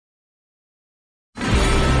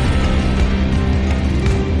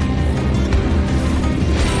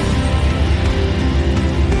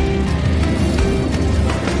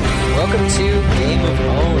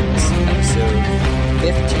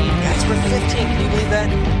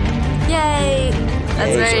Yay!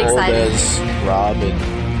 That's very as old exciting. as Rob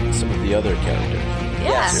and some of the other characters.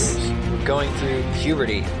 Yes. We're going through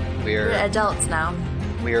puberty. We're adults now.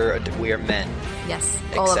 We are men. Yes,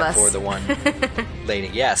 all of us. Except for the one lady.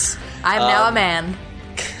 Yes. I'm now a man.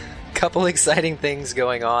 Couple exciting things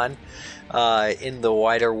going on in the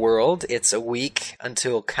wider world. It's a week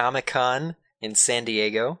until Comic-Con in San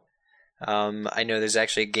Diego. I know there's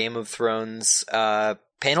actually a Game of Thrones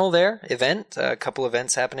panel there, event. A couple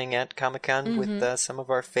events happening at Comic-Con with some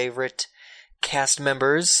of our favorite cast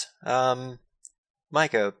members.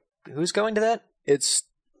 Micah, who's going to that?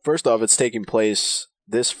 First off, it's taking place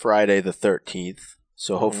this Friday the 13th,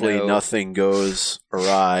 so hopefully nothing goes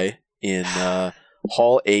awry in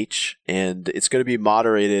Hall H, and it's going to be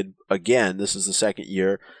moderated again. This is the second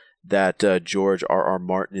year that George R.R.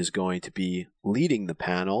 Martin is going to be leading the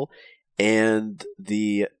panel, and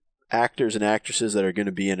the actors and actresses that are going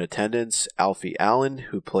to be in attendance: Alfie Allen,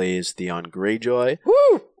 who plays Theon Greyjoy,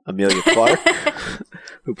 Woo! Amelia Clark,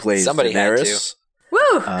 who plays Daenerys,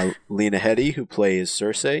 Woo! Lena Headey, who plays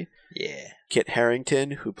Cersei, Yeah. Kit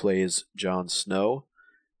Harington, who plays Jon Snow,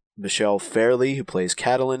 Michelle Fairley, who plays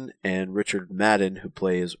Catelyn, and Richard Madden, who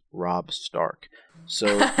plays Robb Stark.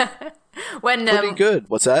 So, pretty good.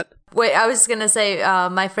 What's that? Wait, I was gonna say,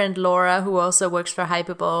 my friend Laura, who also works for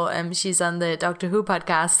Hypable, she's on the Doctor Who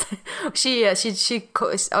podcast. she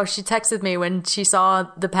texted me when she saw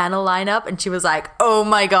the panel lineup, and she was like, "Oh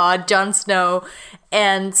my God, Jon Snow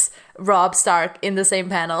and Robb Stark in the same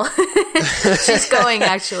panel." She's going,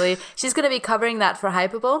 actually. She's gonna be covering that for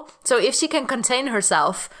Hypable. So if she can contain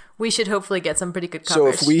herself, we should hopefully get some pretty good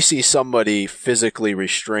coverage. So if we see somebody physically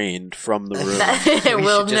restrained from the room,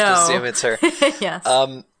 we'll should just assume it's her. Yes.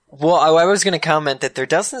 Well, I was going to comment that there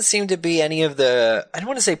doesn't seem to be any of the, I don't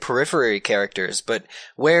want to say periphery characters, but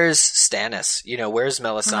where's Stannis? Where's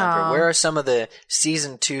Melisandre? Oh. Where are some of the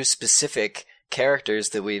season 2 specific characters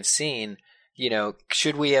that we've seen?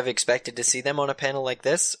 Should we have expected to see them on a panel like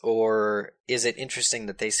this? Or is it interesting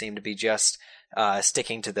that they seem to be just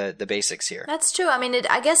sticking to the basics here? That's true. I mean,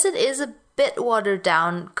 I guess it is a bit watered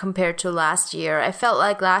down compared to last year. I felt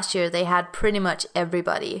like last year they had pretty much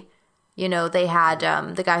everybody. They had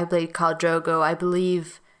the guy who played Khal Drogo. I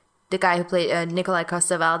believe the guy who played Nikolai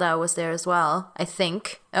Costa-Waldau was there as well, I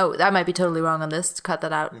think. Oh, I might be totally wrong on this. Cut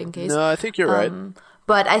that out in case. No, I think you're right.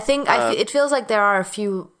 But I think it feels like there are a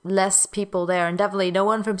few less people there, and definitely no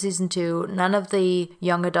one from season 2. None of the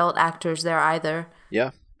young adult actors there either.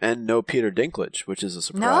 Yeah, and no Peter Dinklage, which is a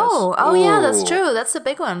surprise. No. Oh, yeah, that's true. That's the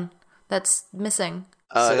big one that's missing.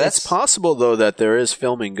 So it's possible, though, that there is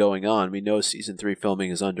filming going on. We know season 3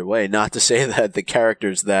 filming is underway. Not to say that the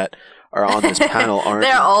characters that are on this panel aren't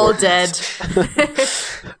They're all dead.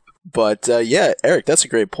 But, yeah, Eric, that's a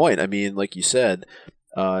great point. I mean, like you said,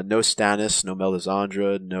 no Stannis, no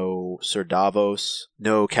Melisandre, no Sir Davos,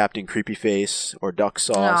 no Captain Creepyface or Duck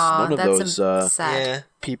Sauce. None of those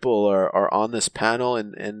people are on this panel,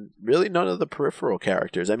 and really none of the peripheral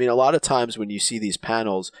characters. I mean, a lot of times when you see these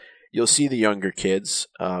panels, you'll see the younger kids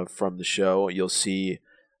from the show. You'll see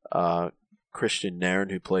Christian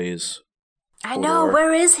Nairn, who plays I know. Hodor,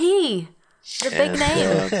 where is he? The big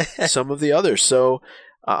name. some of the others. So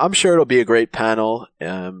I'm sure it'll be a great panel.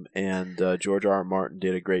 And George R.R. Martin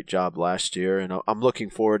did a great job last year. And I'm looking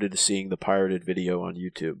forward to seeing the pirated video on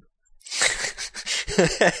YouTube.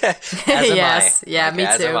 Yes. Yeah, me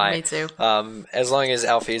too. Me too. As long as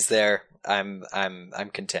Alfie's there, I'm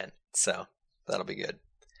content. So that'll be good.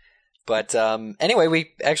 But anyway,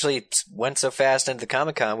 we actually went so fast into the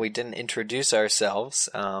Comic-Con, we didn't introduce ourselves.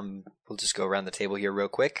 We'll just go around the table here real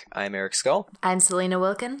quick. I'm Eric Skull. I'm Selena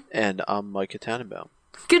Wilkin. And I'm Micah Tannenbaum.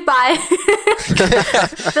 Goodbye.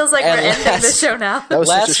 Feels like we're ending the show now. That was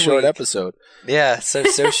such a short episode. Yeah, so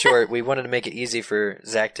short. We wanted to make it easy for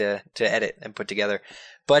Zach to edit and put together.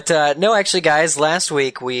 But no, actually, guys, last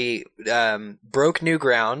week we broke new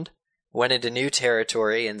ground, went into new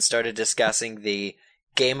territory, and started discussing the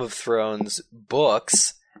Game of Thrones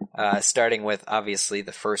books, starting with, obviously,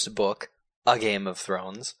 the first book, A Game of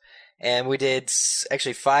Thrones. And we did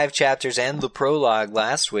actually 5 chapters and the prologue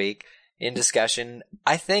last week in discussion.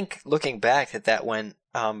 I think, looking back, that went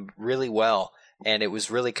really well. And it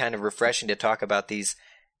was really kind of refreshing to talk about these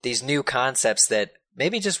new concepts that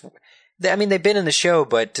maybe just... I mean, they've been in the show,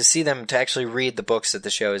 but to see them to actually read the books that the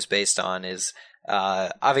show is based on is...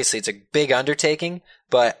 obviously, it's a big undertaking,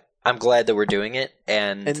 but... I'm glad that we're doing it,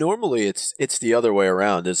 and normally it's the other way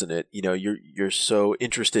around, isn't it? You're so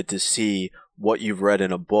interested to see what you've read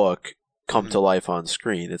in a book come to life on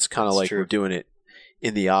screen. It's kind of like we're doing it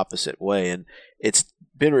in the opposite way, and it's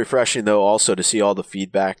been refreshing though also to see all the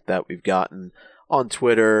feedback that we've gotten on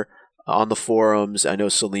Twitter, on the forums. I know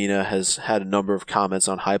Selena has had a number of comments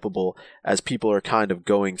on Hypable as people are kind of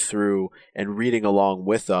going through and reading along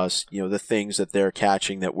with us, the things that they're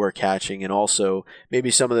catching, that we're catching, and also maybe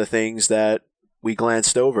some of the things that we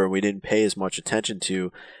glanced over and we didn't pay as much attention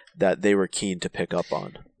to that they were keen to pick up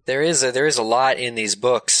on. There is a lot in these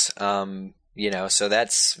books, so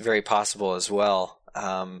that's very possible as well.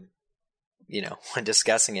 When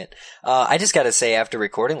discussing it. I just got to say, after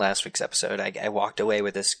recording last week's episode, I walked away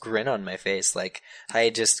with this grin on my face. Like,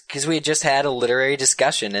 because we had just had a literary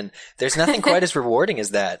discussion, and there's nothing quite as rewarding as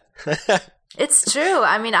that. It's true.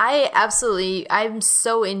 I mean, I'm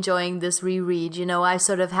so enjoying this reread. I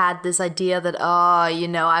sort of had this idea that,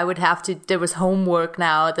 I would have to, there was homework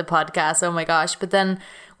now at the podcast. Oh my gosh. But then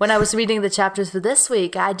when I was reading the chapters for this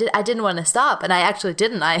week, I didn't want to stop, and I actually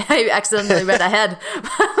didn't. I accidentally read ahead.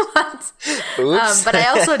 But I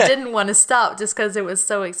also didn't want to stop just because it was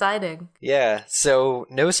so exciting. Yeah, so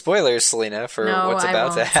no spoilers, Selena, for what's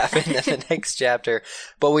about to happen in the next chapter.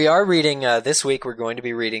 But we are reading, this week we're going to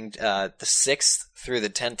be reading the 6th through the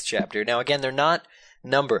 10th chapter. Now, again, they're not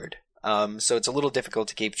numbered, so it's a little difficult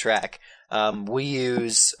to keep track. We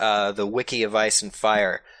use the Wiki of Ice and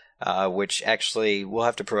Fire, which actually we'll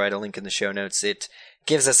have to provide a link in the show notes. It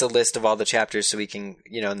gives us a list of all the chapters so we can,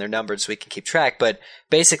 and they're numbered so we can keep track. But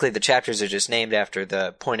basically the chapters are just named after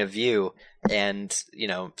the point of view, and,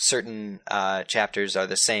 certain chapters are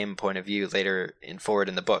the same point of view later forward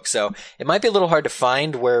in the book. So it might be a little hard to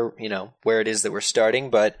find where it is that we're starting,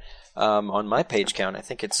 but on my page count, I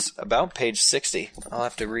think it's about page 60. I'll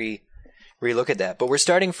have to re-look at that. But we're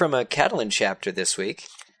starting from a Catelyn chapter this week.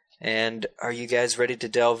 And are you guys ready to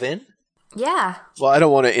delve in? Yeah. Well, I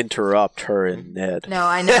don't want to interrupt her and Ned. No,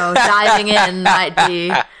 I know. Diving in might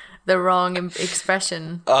be the wrong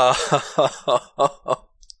expression.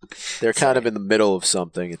 They're kind of in the middle of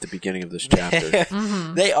something at the beginning of this chapter.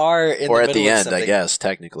 Mm-hmm. They are in or the middle at the of end, something. I guess,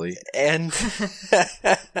 technically. And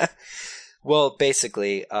well,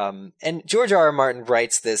 basically, and George R. R. Martin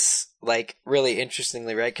writes this really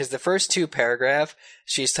interestingly, right? Because the first 2 paragraphs,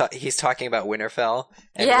 he's talking about Winterfell.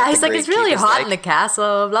 And he's like, it's really hot in the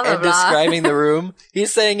castle, blah, blah, and blah. describing the room.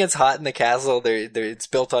 He's saying it's hot in the castle. It's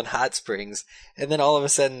built on hot springs. And then all of a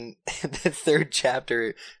sudden, the 3rd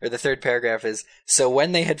chapter, or the 3rd paragraph is, so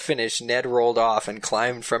when they had finished, Ned rolled off and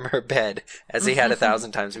climbed from her bed, as he had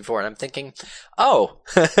 1,000 times before. And I'm thinking, oh,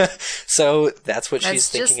 so that's what she's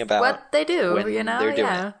thinking just about. What they do, when they're doing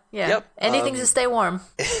it. Yeah. Yep. Anything to stay warm.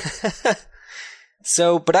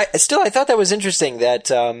 So, but I thought that was interesting that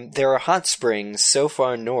there are hot springs so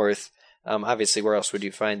far north. Obviously, where else would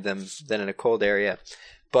you find them than in a cold area?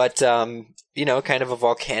 But kind of a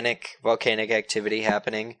volcanic activity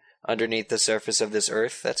happening underneath the surface of this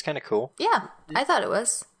earth. That's kind of cool. Yeah, I thought it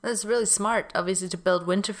was. It was really smart, obviously, to build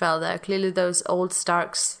Winterfell there. Clearly, those old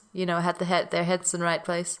Starks, had their heads in the right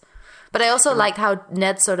place. But I also like how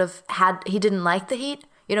Ned sort of he didn't like the heat.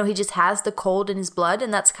 He just has the cold in his blood,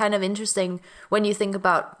 and that's kind of interesting when you think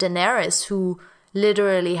about Daenerys, who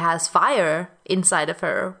literally has fire inside of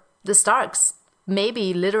her. The Starks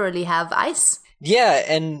maybe literally have ice. Yeah,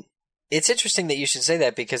 and it's interesting that you should say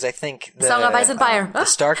that, because I think Song of Ice and Fire. The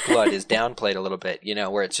Stark blood is downplayed a little bit,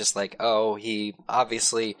 where it's just like, oh, he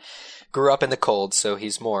obviously grew up in the cold, so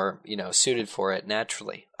he's more, suited for it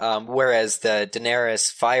naturally. Whereas the Daenerys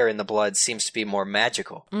fire in the blood seems to be more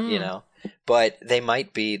magical, But they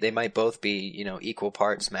might both be, equal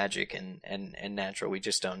parts magic and natural. We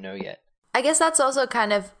just don't know yet. I guess that's also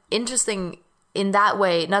kind of interesting in that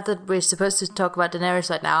way. Not that we're supposed to talk about Daenerys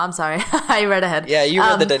right now. I'm sorry. I read ahead. Yeah, you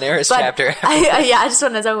read the Daenerys chapter. I just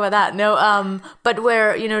want to talk about that. No, but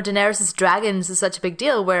where, Daenerys' dragons is such a big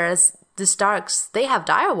deal, whereas the Starks, they have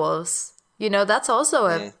direwolves. That's also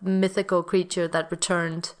a mythical creature that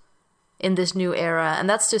returned in this new era. And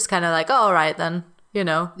that's just kind of like, all right, then.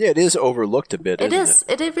 Yeah, it is overlooked a bit. It is.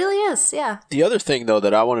 It really is. Yeah. The other thing, though,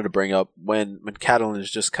 that I wanted to bring up when Catelyn is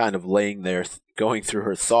just kind of laying there, going through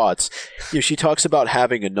her thoughts, she talks about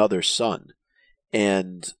having another son,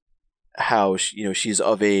 and how she's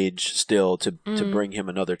of age still to bring him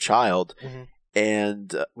another child,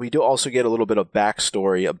 and we do also get a little bit of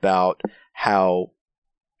backstory about how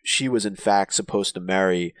she was in fact supposed to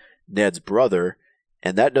marry Ned's brother.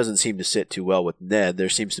 And that doesn't seem to sit too well with Ned. There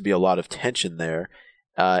seems to be a lot of tension there.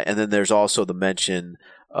 And then there's also the mention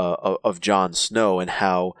of Jon Snow, and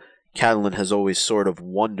how Catelyn has always sort of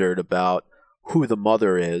wondered about who the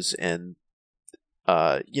mother is. And,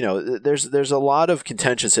 there's a lot of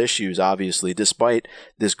contentious issues, obviously. Despite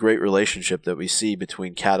this great relationship that we see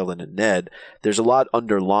between Catelyn and Ned, there's a lot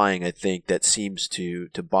underlying, I think, that seems to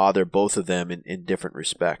bother both of them in different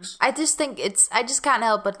respects. I just can't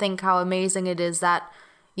help but think how amazing it is that,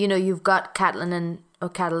 you know, you've got Catelyn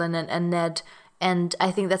and Ned, and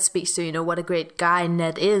I think that speaks to, you know, what a great guy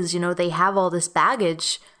Ned is. You know, they have all this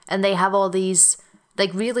baggage and they have all these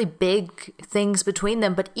like really big things between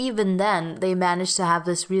them, but even then they manage to have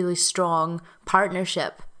this really strong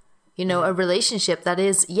partnership, you know, a relationship that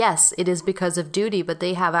is, yes, it is because of duty, but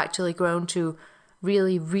they have actually grown to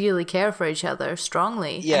really, really care for each other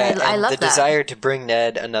strongly. Yeah, and I love the that. desire to bring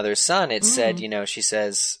Ned another son. It said, you know, she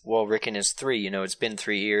says, well, Rickon is 3, you know, it's been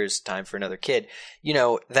 3 years, time for another kid. You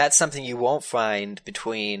know, that's something you won't find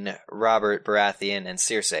between Robert Baratheon and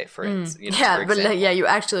Cersei, for instance. You know, Yeah, for but example. yeah, you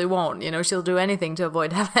actually won't. You know, she'll do anything to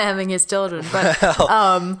avoid having his children. But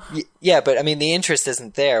Yeah, but I mean, the interest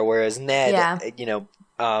isn't there, whereas Ned, Yeah. you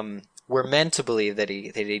know, we're meant to believe that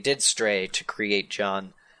he did stray to create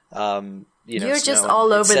Jon. You know, You're just Snow, all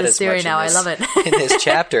and it over said this as theory much now. in I this- love it. in this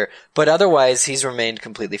chapter, but otherwise he's remained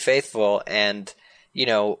completely faithful. And you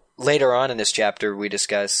know, later on in this chapter,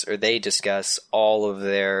 they discuss all of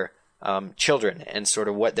their children and sort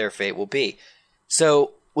of what their fate will be.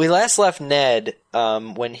 So we last left Ned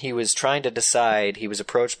when he was trying to decide. He was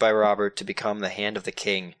approached by Robert to become the Hand of the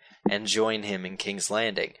King and join him in King's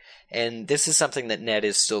Landing, and this is something that Ned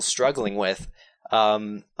is still struggling with.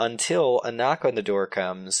 Until a knock on the door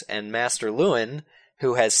comes, and Master Lewin,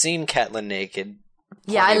 who has seen Catelyn naked,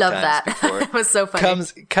 Yeah, I plenty of love times that. before, It was so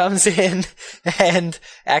funny. comes in and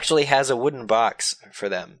actually has a wooden box for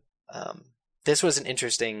them. This was an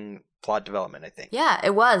interesting plot development, I think. Yeah,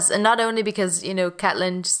 it was. And not only because, you know,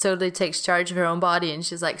 Catelyn just totally takes charge of her own body and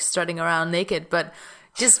she's like strutting around naked, but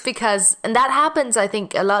just because, and that happens, I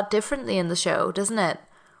think, a lot differently in the show, doesn't it?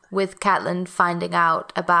 With Catelyn finding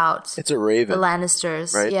out about It's a raven, the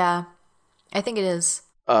Lannisters. right? Yeah, I think it is.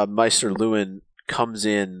 Maester Lewin comes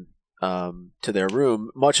in to their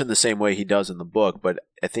room, much in the same way he does in the book, but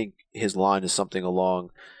I think his line is something along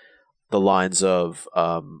the lines of,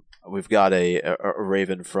 we've got a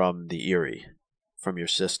raven from the Eyrie, from your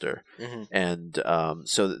sister. Mm-hmm. And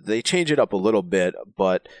so they change it up a little bit,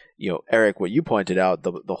 but, you know, Eric, what you pointed out,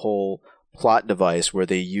 the whole plot device where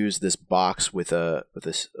they use this box with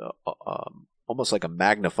this almost like a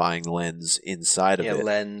magnifying lens inside of it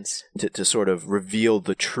lens. to sort of reveal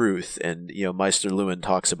the truth. And, you know, Maester Lewin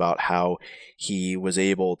talks about how he was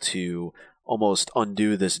able to almost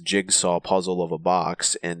undo this jigsaw puzzle of a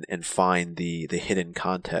box and find the hidden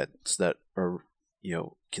contents that are, you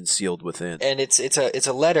know, concealed within. And it's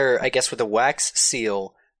a letter, I guess, with a wax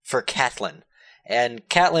seal for Catelyn. And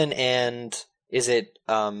Catelyn and is it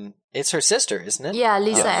it's her sister, isn't it? Yeah,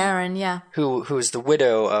 Lisa Arryn, yeah. Who's the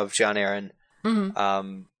widow of Jon Arryn.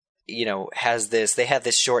 Mm-hmm. You know, they have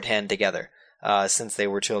this shorthand together since they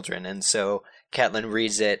were children, and so Catelyn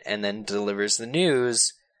reads it and then delivers the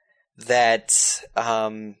news that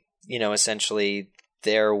you know, essentially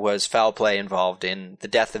there was foul play involved in the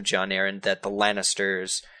death of Jon Arryn, that the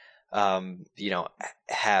Lannisters you know,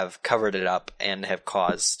 have covered it up and have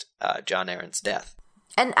caused Jon Arryn's death.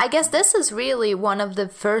 And I guess this is really one of the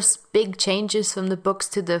first big changes from the books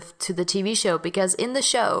to the TV show, because in the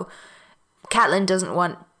show, Catelyn doesn't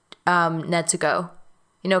want Ned to go.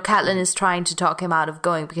 You know, Catelyn is trying to talk him out of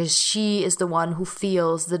going because she is the one who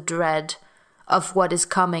feels the dread of what is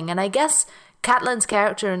coming. And I guess Catelyn's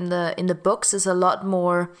character in the books is a lot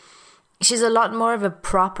more. She's a lot more of a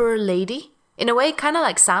proper lady. In a way, kind of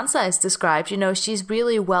like Sansa is described. You know, she's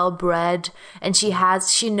really well bred, and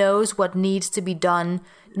she knows what needs to be done,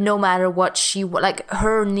 no matter what like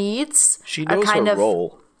her needs. She knows are kind her of,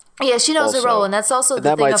 role. Yeah, she knows Also. her role, and that's also And the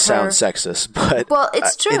that thing might of sound her. sexist, but Well,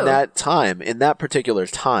 it's true. In that particular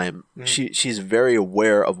time, she's very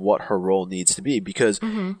aware of what her role needs to be, because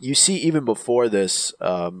you see, even before this,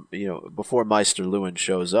 you know, before Maester Lewin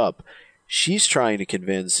shows up, she's trying to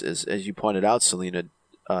convince, as you pointed out, Selena,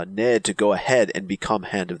 Ned to go ahead and become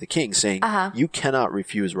Hand of the King, saying, you cannot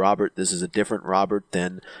refuse Robert. This is a different Robert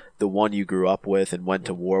than the one you grew up with and went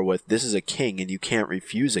to war with. This is a king, and you can't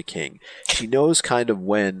refuse a king. She knows kind of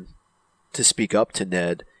when to speak up to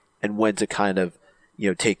Ned and when to kind of, you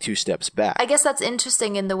know, take 2 steps back. I guess that's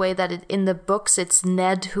interesting in the way that in the books, it's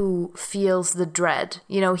Ned who feels the dread.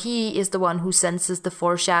 You know, he is the one who senses the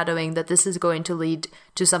foreshadowing that this is going to lead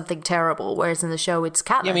to something terrible, whereas in the show, it's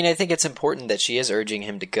Catelyn. Yeah, I mean, I think it's important that she is urging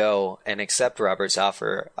him to go and accept Robert's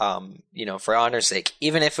offer, you know, for honor's sake,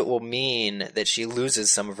 even if it will mean that she loses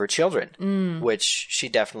some of her children, which she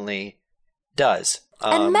definitely does.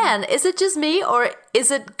 And man, is it just me, or is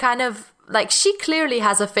it kind of like she clearly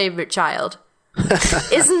has a favorite child?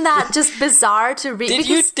 Isn't that just bizarre to read?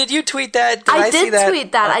 Did you tweet that? I see did that?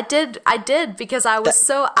 tweet that. I did because I was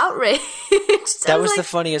so outraged. That was the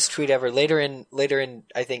funniest tweet ever. Later in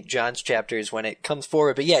I think John's chapters when it comes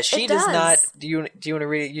forward. But yeah, she does not. Do you want to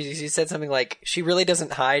read it? You said something like she really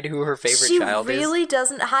doesn't hide who her favorite child is. She really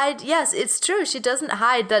doesn't hide. Yes, it's true. She doesn't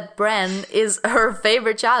hide that Bran is her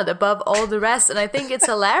favorite child above all the rest, and I think it's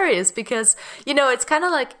hilarious because it's kind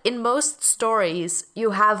of like in most stories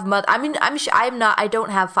you have mother. I mean, I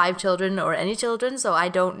don't have 5 children or any children, so I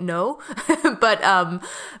don't know. but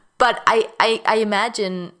I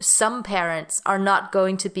imagine some parents are not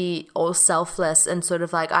going to be all selfless and sort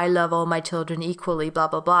of like, I love all my children equally, blah,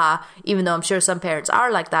 blah, blah, even though I'm sure some parents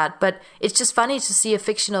are like that. But it's just funny to see a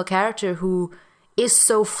fictional character who is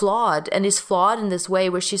so flawed and is flawed in this way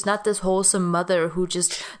where she's not this wholesome mother who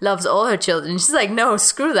just loves all her children. She's like, no,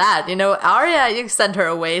 screw that. Arya, you send her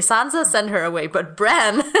away. Sansa, send her away. But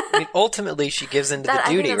Bran... I mean, ultimately, she gives into the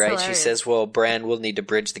duty, right? Hilarious. She says, well, Bran will need to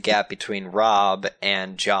bridge the gap between Robb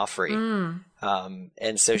and Joffrey.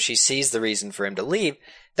 And so she sees the reason for him to leave.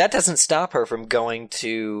 That doesn't stop her from going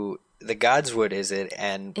to the Godswood, is it?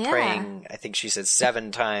 And praying, I think she said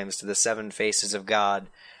 7 times to the 7 faces of God,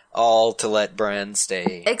 all to let Bran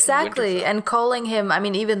stay. Exactly. And calling him, I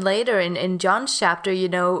mean, even later in John's chapter,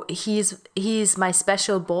 he's my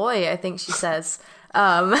special boy, I think she says.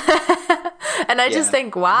 And I just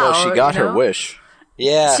think, wow. Well, she got her wish.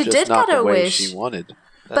 Yeah. She did get her wish. She wanted.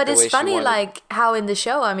 But it's funny, like, how in the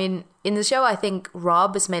show, I think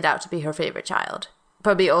Robb is made out to be her favorite child.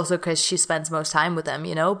 Probably also because she spends most time with them,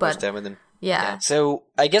 but... Most time with them. Yeah. So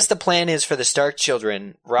I guess the plan is for the Stark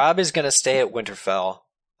children, Robb is going to stay at Winterfell.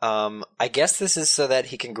 I guess this is so that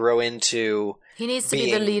he can grow into. He needs to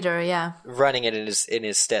be the leader, yeah. Running it in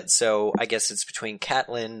his stead. So I guess it's between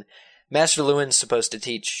Catelyn. Master Luwin's supposed to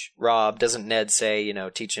teach Robb. Doesn't Ned say,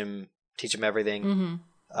 teach him everything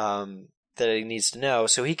that he needs to know?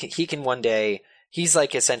 So he can one day. He's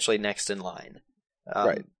like essentially next in line.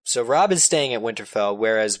 Right. So Robb is staying at Winterfell,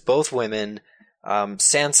 whereas both women,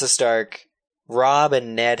 Sansa Stark, Robb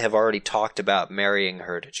and Ned have already talked about marrying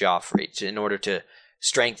her to Joffrey in order to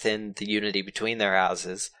strengthen the unity between their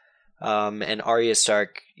houses. And Arya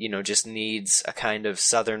Stark, just needs a kind of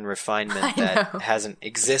southern refinement that hasn't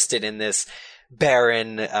existed in this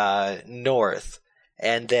barren north.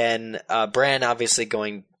 And then Bran obviously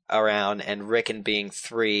going around, and Rickon being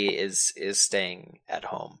 3 is staying at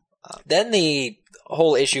home. Then the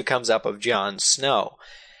whole issue comes up of Jon Snow.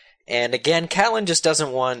 And again, Catelyn just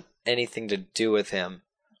doesn't want anything to do with him.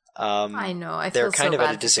 I know. They're kind of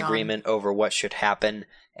at a disagreement over what should happen,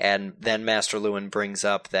 and then Master Luwin brings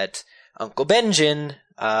up that Uncle Benjen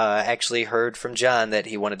actually heard from Jon that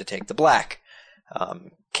he wanted to take the Black.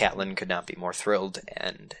 Catelyn could not be more thrilled,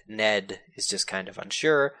 and Ned is just kind of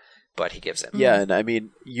unsure, but he gives in. Yeah, and I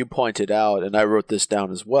mean, you pointed out, and I wrote this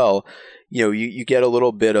down as well. You get a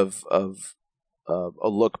little bit of a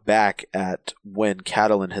look back at when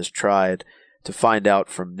Catelyn has tried to find out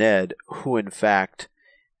from Ned who, in fact,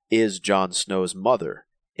 is Jon Snow's mother.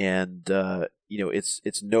 And,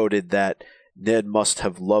 it's noted that Ned must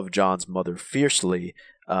have loved Jon's mother fiercely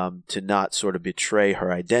to not sort of betray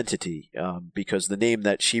her identity, because the name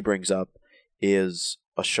that she brings up is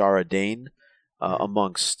Ashara Dane,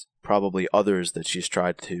 amongst probably others that she's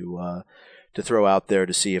tried to throw out there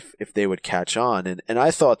to see if they would catch on. And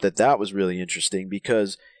I thought that was really interesting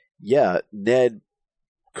because, yeah, Ned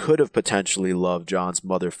could have potentially loved Jon's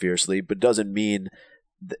mother fiercely, but doesn't mean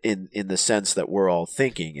in the sense that we're all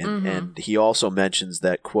thinking. And he also mentions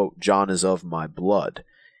that, quote, Jon is of my blood.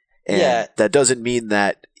 And that doesn't mean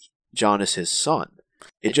that Jon is his son.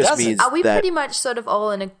 It just means Are we pretty much sort of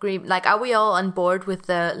all in agreement? Like, are we all on board with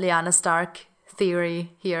the Lyanna Stark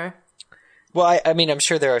theory here? Well, I mean, I'm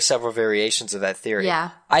sure there are several variations of that theory.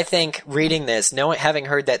 Yeah. I think reading this, having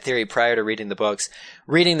heard that theory prior to reading the books,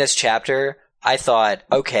 reading this chapter, I thought,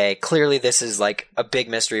 okay, clearly this is like a big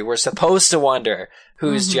mystery. We're supposed to wonder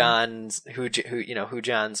who's Jon's, who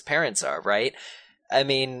Jon's parents are, right? I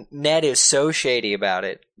mean, Ned is so shady about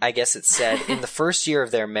it. I guess it's said in the first year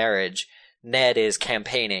of their marriage, Ned is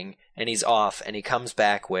campaigning and he's off and he comes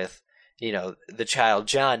back with, the child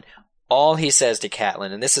Jon. All he says to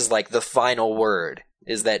Catelyn, and this is like the final word,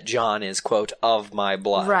 is that Jon is, quote, of my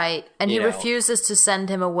blood. Right. And he refuses to send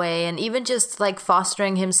him away. And even just like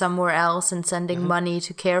fostering him somewhere else and sending money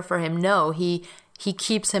to care for him. No, he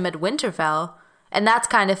keeps him at Winterfell. And that's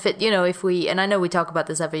kind of fit, if we, and I know we talk about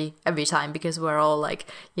this every time because we're all like,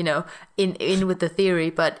 in with the theory.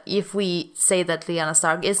 But if we say that Lyanna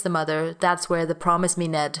Stark is the mother, that's where the promise me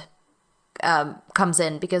Ned comes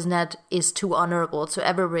in, because Ned is too honorable to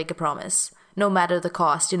ever break a promise. no matter the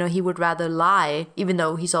cost. You know, he would rather lie, even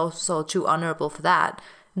though he's also too honorable for that,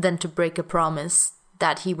 than to break a promise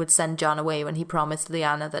that he would send Jon away when he promised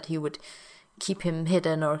Lyanna that he would keep him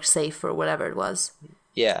hidden or safe or whatever it was.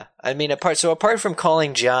 Yeah, I mean, apart from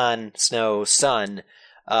calling Jon Snow son,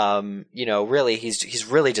 you know, really he's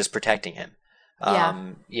really just protecting him.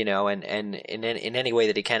 You know, and in any way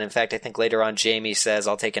that he can. In fact, I think later on Jaime says,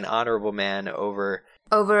 "I'll take an honorable man over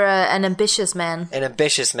an ambitious man." An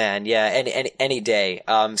ambitious man, yeah, any day.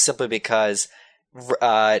 Simply because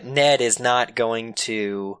Ned is not going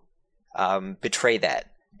to betray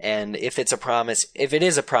that. And if it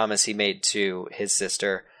is a promise he made to his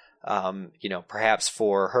sister, you know, perhaps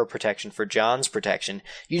for her protection, for Jon's protection,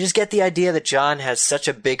 you just get the idea that Jon has such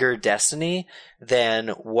a bigger destiny than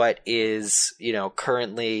what is, you know,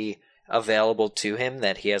 currently available to him,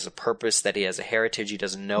 that he has a purpose, that he has a heritage he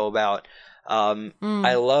doesn't know about.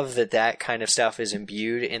 I love that kind of stuff is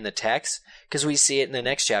imbued in the text, because we see it in the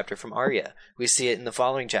next chapter from Arya. We see it in the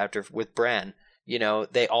following chapter with Bran. You know,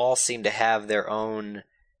 they all seem to have their own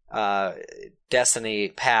destiny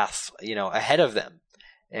path, you know, ahead of them.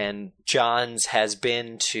 And Jon's has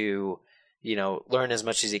been to, you know, learn as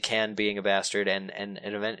much as he can being a bastard, and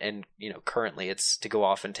you know, currently it's to go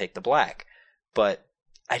off and take the Black. But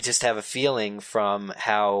I just have a feeling from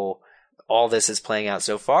how all this is playing out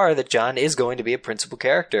so far that Jon is going to be a principal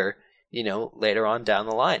character, you know, later on down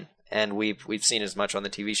the line. And we've seen as much on the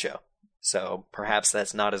TV show. So perhaps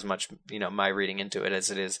that's not as much, you know, my reading into it as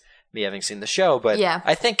it is me having seen the show. But yeah.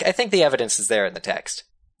 I think the evidence is there in the text.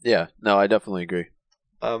 Yeah, no, I definitely agree.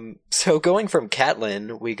 So going from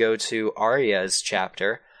Catelyn, we go to Arya's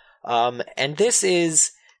chapter. And this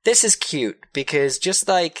is cute, because just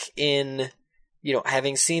like in, you know,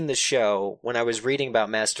 having seen the show, when I was reading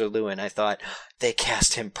about Master Luwin, I thought, they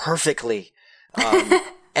cast him perfectly.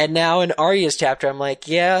 And now in Arya's chapter, I'm like,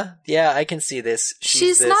 yeah, I can see this.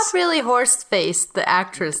 She's not really horse-faced, the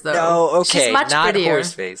actress, though. No, okay, she's much not prettier.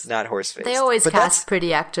 Horse-faced, not horse-faced. They always cast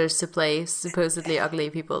pretty actors to play supposedly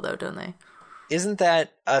ugly people, though, don't they? Isn't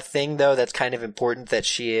that a thing, though, that's kind of important, that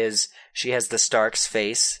she has the Stark's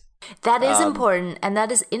face? That is important, and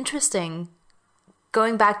that is interesting.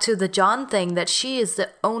 Going back to the Jon thing, that she is the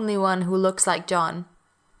only one who looks like Jon.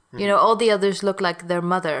 You know, all the others look like their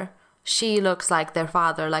mother. She looks like their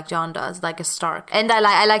father, like Jon does, like a Stark. And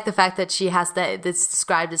I like the fact that she has it's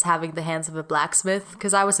described as having the hands of a blacksmith,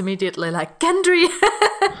 because I was immediately like, Gendry!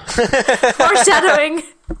 Foreshadowing!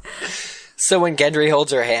 So when Gendry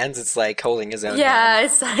holds her hands, it's like holding his own hand. Yeah,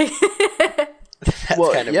 it's like...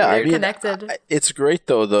 That's kind of weird. I mean, connected. It's great,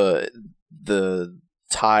 though, the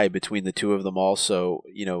tie between the two of them also,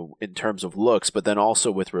 you know, in terms of looks, but then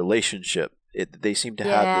also with relationship. They seem to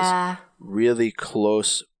have this really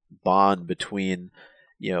close bond between,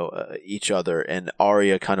 you know, each other, and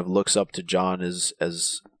Arya kind of looks up to Jon as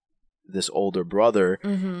this older brother,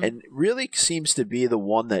 and really seems to be the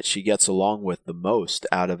one that she gets along with the most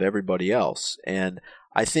out of everybody else. And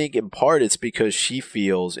I think in part it's because she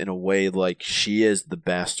feels in a way like she is the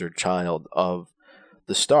bastard child of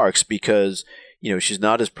the Starks, because, you know, she's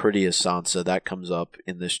not as pretty as Sansa. That comes up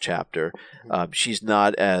in this chapter. She's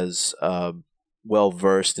not as well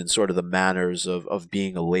versed in sort of the manners of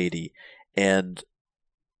being a lady, and,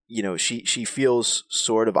 you know, she feels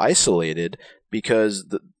sort of isolated, because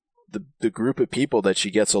the group of people that she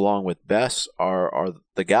gets along with best are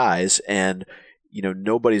the guys, and, you know,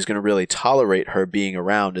 nobody's going to really tolerate her being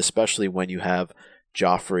around, especially when you have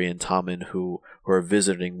Joffrey and Tommen who are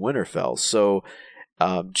visiting Winterfell. So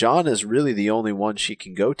Jon is really the only one she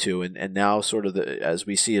can go to, and now sort of as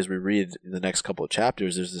we read in the next couple of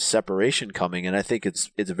chapters, there's this separation coming, and I think it's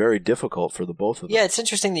very difficult for the both of them. Yeah, it's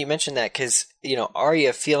interesting that you mentioned that, because, you know,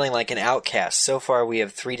 Arya feeling like an outcast. So far, we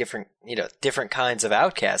have three different kinds of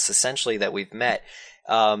outcasts essentially that we've met.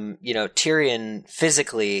 You know, Tyrion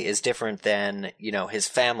physically is different than, you know, his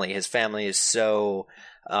family. His family is so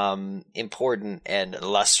important and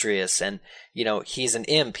illustrious, and, you know, he's an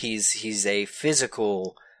imp. He's a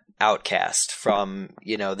physical outcast from,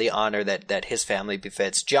 you know, the honor that his family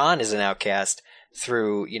befits. Jon is an outcast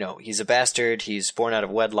through, you know, he's a bastard. He's born out of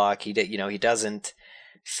wedlock. He doesn't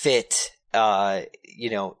fit, you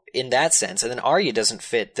know, in that sense. And then Arya doesn't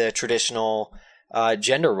fit the traditional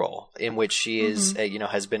gender role in which she is, you know,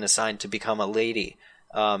 has been assigned to become a lady.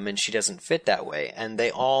 And she doesn't fit that way. And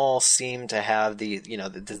they all seem to have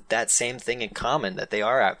that same thing in common, that they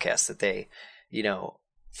are outcasts, that they, you know,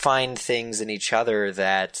 find things in each other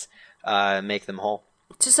that make them whole.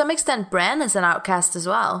 To some extent, Bran is an outcast as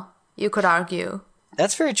well, you could argue.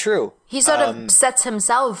 That's very true. He sort of sets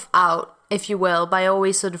himself out, if you will, by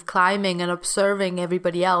always sort of climbing and observing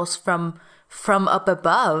everybody else from from up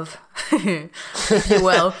above, if you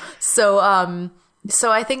will. So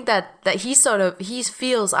I think that he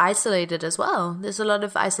feels isolated as well. There's a lot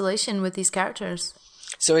of isolation with these characters.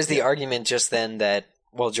 So is the argument just then that,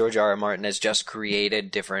 well, George R. R. Martin has just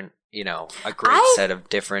created different, a great set of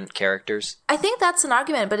different characters? I think that's an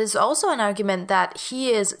argument, but it's also an argument that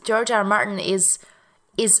George R. R. Martin is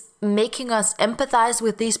making us empathize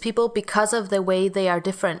with these people because of the way they are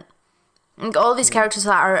different. Like, all these characters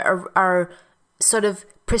are sort of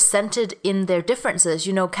presented in their differences.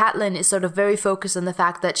 Catelyn is sort of very focused on the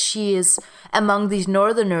fact that she is among these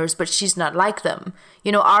Northerners, but she's not like them.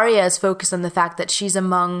 Arya is focused on the fact that she's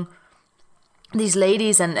among these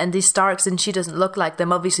ladies and these Starks, and she doesn't look like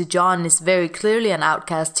them. Obviously, Jon is very clearly an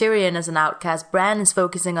outcast. Tyrion is an outcast. Bran is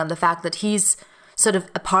focusing on the fact that he's sort of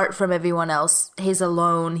apart from everyone else. He's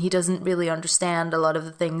alone. He doesn't really understand a lot of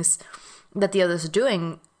the things that the others are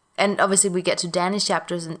doing. And obviously we get to Dany's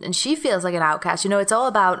chapters and she feels like an outcast. It's all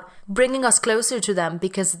about bringing us closer to them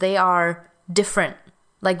because they are different.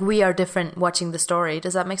 Like, we are different watching the story.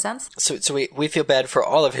 Does that make sense? So we feel bad for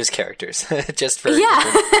all of his characters, just for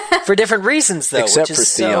for different reasons, though, except which for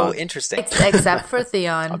is Theon. so interesting. Except for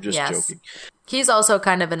Theon. I'm just joking. He's also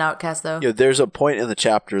kind of an outcast, though. There's a point in the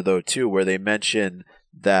chapter, though, too, where they mention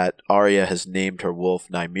that Arya has named her wolf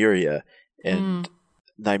Nymeria, and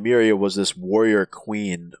Nymeria was this warrior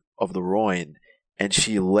queen of the Rhoyne, and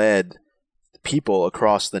she led people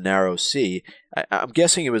across the Narrow Sea. I'm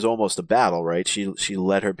guessing it was almost a battle, right? She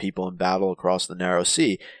led her people in battle across the Narrow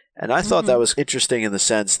Sea, and I thought that was interesting in the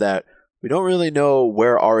sense that we don't really know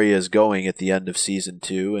where Arya is going at the end of season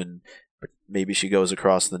 2, and maybe she goes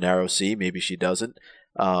across the Narrow Sea, maybe she doesn't.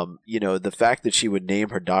 The fact that she would name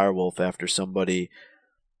her direwolf after somebody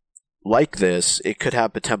like this, it could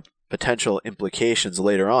have potential implications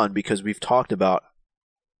later on, because we've talked about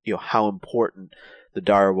how important the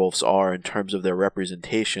direwolves are in terms of their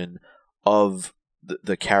representation of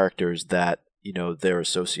the characters that they're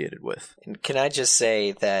associated with. And can I just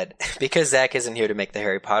say that, because Zach isn't here to make the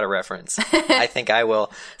Harry Potter reference, I think I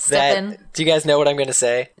will. Step in. Do you guys know what I'm going to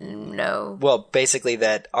say? No. Well, basically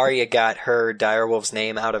that Arya got her direwolf's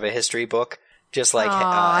name out of a history book, just like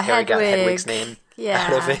Harry got Hedwig's name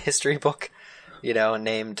out of a history book.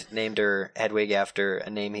 Named her Hedwig after a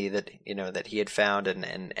name that he had found,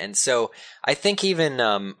 and so I think even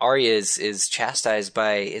Arya is chastised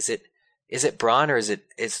by, is it Bronn, or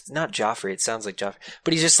it's not Joffrey? It sounds like Joffrey,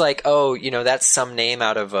 but he's just like, that's some name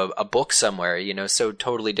out of a book somewhere, so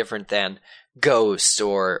totally different than Ghost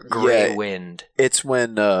or Grey Wind. It's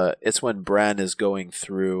when Bran is going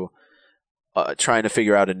through trying to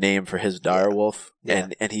figure out a name for his direwolf,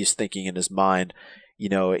 and he's thinking in his mind,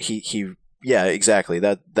 he yeah, exactly.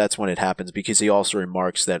 That's when it happens, because he also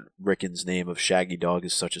remarks that Rickon's name of Shaggy Dog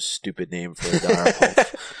is such a stupid name for a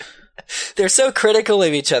direwolf. They're so critical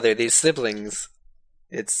of each other, these siblings.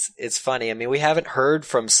 It's funny. I mean, we haven't heard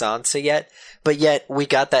from Sansa yet, but yet we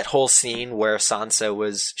got that whole scene where Sansa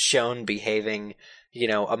was shown behaving,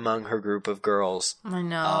 among her group of girls. I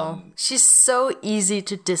know. She's so easy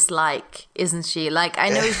to dislike, isn't she? Like, I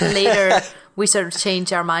know later we sort of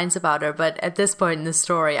change our minds about her, but at this point in the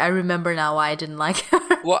story, I remember now why I didn't like her.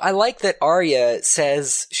 Well, I like that Arya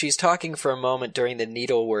says, she's talking for a moment during the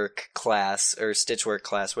needlework class, or stitchwork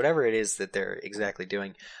class, whatever it is that they're exactly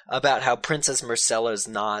doing, about how Princess Myrcella's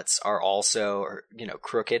knots are also,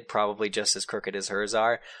 crooked, probably just as crooked as hers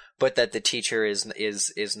are, but that the teacher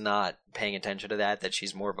is not paying attention to that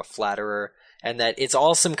she's more of a flatterer, and that it's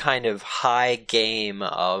all some kind of high game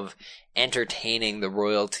of entertaining the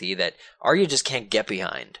royalty that Arya just can't get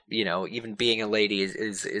behind. Even being a lady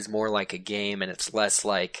is more like a game, and it's less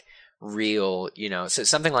like real, so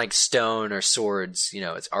something like stone or swords,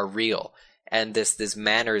 are real. And this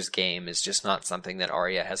manners game is just not something that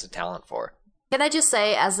Arya has a talent for. Can I just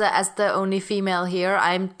say, as the only female here,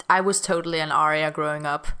 I was totally an Arya growing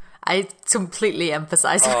up. I completely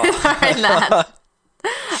empathize with her in that.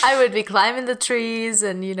 I would be climbing the trees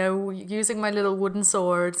and, using my little wooden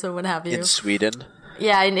swords or what have you. In Sweden?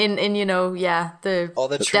 Yeah, in all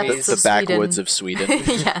the trees. The backwoods of Sweden.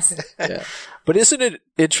 Yes. Yeah. But isn't it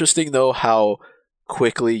interesting, though, how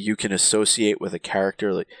quickly you can associate with a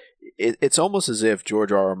character? Like, it's almost as if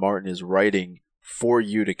George R. R. Martin is writing for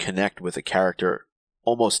you to connect with a character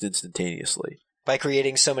almost instantaneously. By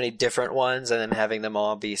creating so many different ones and then having them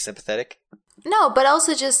all be sympathetic? No, but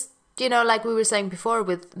also just, like we were saying before,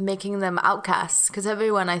 with making them outcasts. Because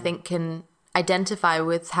everyone, I think, can identify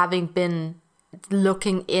with having been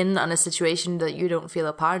looking in on a situation that you don't feel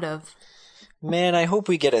a part of. Man, I hope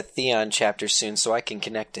we get a Theon chapter soon so I can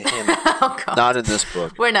connect to him. Oh, God. Not in this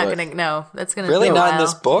book. We're not going to, no. That's going to Really? be a Not while. in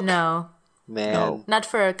this book? No. Man. No. Not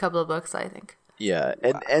for a couple of books, I think. Yeah,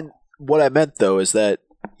 and what I meant though is that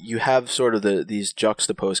you have sort of these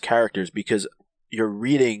juxtaposed characters because you're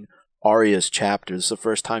reading Arya's chapters. It's the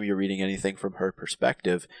first time you're reading anything from her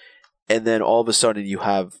perspective, and then all of a sudden you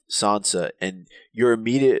have Sansa, and your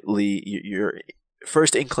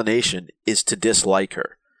first inclination is to dislike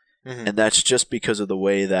her, and that's just because of the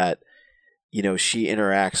way that she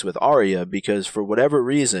interacts with Arya, because for whatever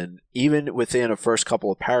reason, even within a first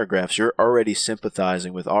couple of paragraphs, you're already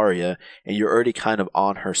sympathizing with Arya and you're already kind of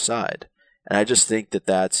on her side. And I just think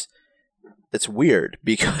that's weird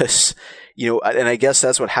because, and I guess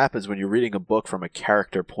that's what happens when you're reading a book from a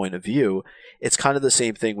character point of view. It's kind of the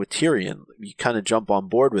same thing with Tyrion. You kind of jump on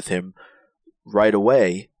board with him right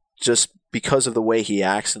away just because of the way he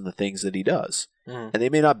acts and the things that he does. And they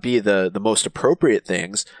may not be the most appropriate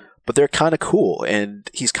things, but they're kind of cool, and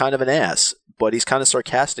he's kind of an ass, but he's kind of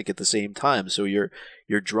sarcastic at the same time. So you're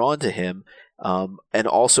drawn to him, and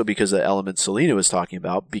also because of the element Selena was talking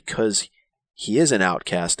about, because he is an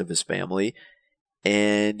outcast of his family,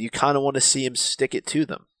 and you kind of want to see him stick it to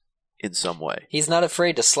them in some way. He's not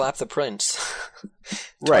afraid to slap the prince.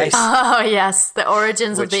 Right. Oh yes, the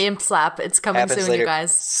origins of the imp slap. It's coming soon, later. you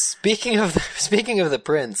guys. Speaking of the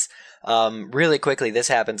prince, really quickly, this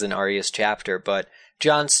happens in Arya's chapter, but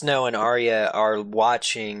Jon Snow and Arya are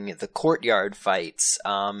watching the courtyard fights.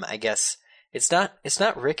 I guess it's not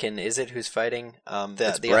Rickon, is it, who's fighting?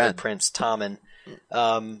 The other prince, Tommen.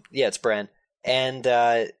 Yeah, it's Bran. And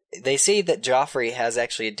they see that Joffrey has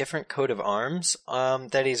actually a different coat of arms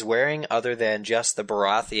that he's wearing, other than just the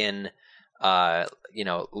Baratheon,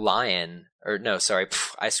 lion. Or no, sorry,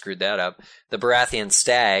 I screwed that up. The Baratheon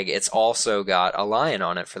stag. It's also got a lion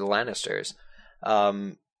on it for the Lannisters.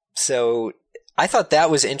 So I thought that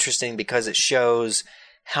was interesting because it shows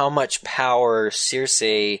how much power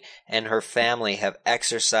Cersei and her family have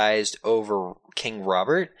exercised over King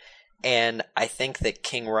Robert, and I think that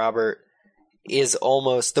King Robert is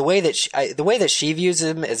almost the way that she views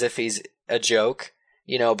him as if he's a joke,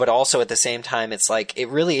 but also at the same time it's like it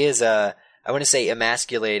really is I want to say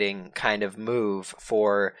emasculating kind of move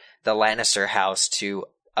for the Lannister house to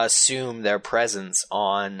assume their presence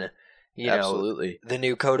on absolutely. The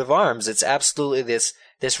new coat of arms. It's absolutely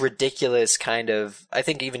this ridiculous kind of, I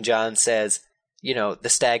think even Jon says, the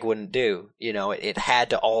stag wouldn't do, it had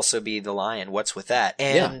to also be the lion. What's with that?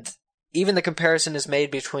 And even the comparison is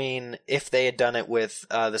made between if they had done it with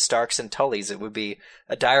the Starks and Tullys, it would be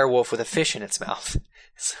a dire wolf with a fish in its mouth.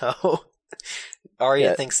 So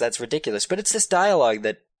Arya thinks that's ridiculous, but it's this dialogue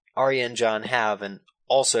that Arya and Jon have, and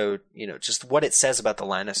also, just what it says about the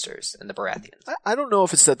Lannisters and the Baratheons. I don't know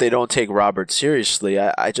if it's that they don't take Robert seriously.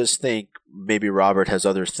 I just think maybe Robert has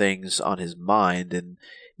other things on his mind, and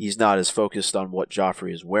he's not as focused on what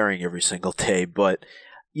Joffrey is wearing every single day. But,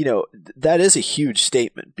 that is a huge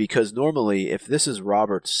statement, because normally if this is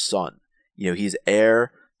Robert's son, he's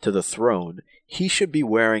heir to the throne, he should be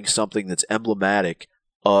wearing something that's emblematic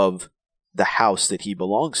of the house that he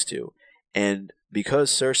belongs to. And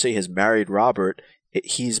because Cersei has married Robert,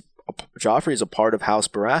 Joffrey is a part of House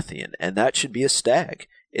Baratheon, and that should be a stag.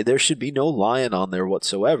 There should be no lion on there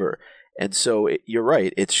whatsoever. And so you're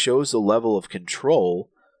right, it shows the level of control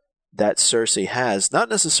that Cersei has, not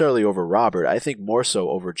necessarily over Robert, I think more so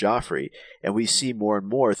over Joffrey. And we see more and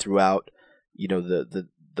more throughout, the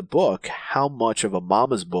book, how much of a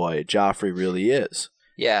mama's boy Joffrey really is.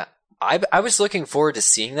 Yeah. I was looking forward to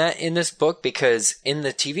seeing that in this book, because in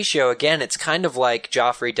the TV show, again, it's kind of like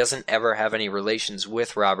Joffrey doesn't ever have any relations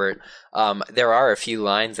with Robert. There are a few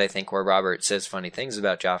lines, I think, where Robert says funny things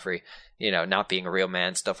about Joffrey, not being a real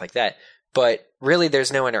man, stuff like that. But really,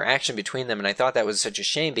 there's no interaction between them, and I thought that was such a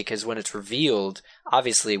shame, because when it's revealed,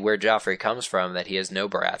 obviously, where Joffrey comes from, that he has no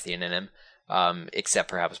Baratheon in him, except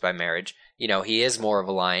perhaps by marriage. He is more of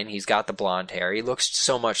a lion. He's got the blonde hair. He looks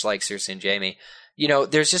so much like Cersei and Jaime.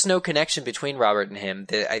 There's just no connection between Robert and him.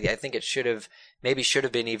 I think it should have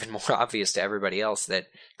been even more obvious to everybody else that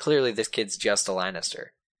clearly this kid's just a Lannister,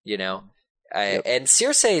 Yep. And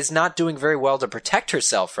Cersei is not doing very well to protect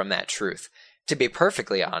herself from that truth, to be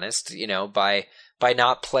perfectly honest, by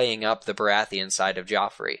not playing up the Baratheon side of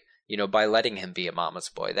Joffrey, by letting him be a mama's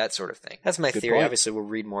boy, that sort of thing. That's my theory. Point. Obviously, we'll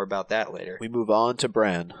read more about that later. We move on to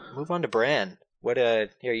Bran. What,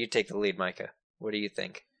 here, you take the lead, Micah. What do you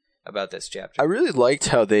think about this chapter? I really liked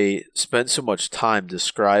how they spent so much time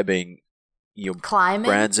describing climbing,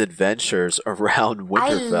 Bran's adventures around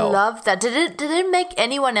Winterfell. I love that. Did it make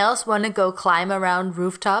anyone else want to go climb around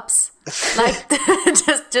rooftops? Like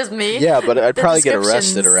just me? Yeah, but I'd probably get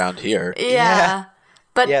arrested around here. Yeah.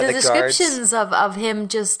 But yeah, the descriptions of him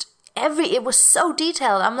just it was so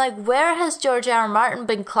detailed. I'm like, where has George R. R. Martin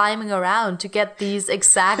been climbing around to get these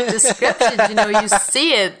exact descriptions? You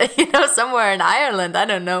see it, somewhere in Ireland. I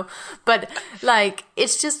don't know. But like,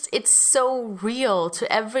 it's so real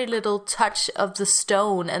to every little touch of the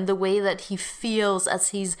stone and the way that he feels as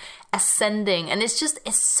he's ascending. And it's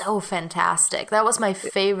so fantastic. That was my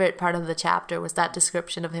favorite part of the chapter, was that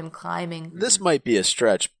description of him climbing. This might be a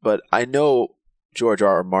stretch, but I know George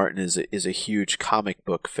R. R. Martin is a huge comic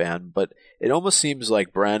book fan, but it almost seems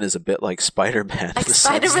like Bran is a bit like Spider-Man. Like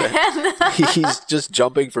Spider-Man. He's just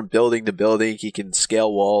jumping from building to building. He can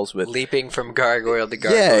scale walls with leaping from gargoyle to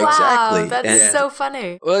gargoyle. Yeah, exactly. Wow, that's so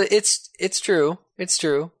funny. Well, it's true. It's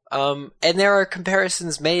true. And there are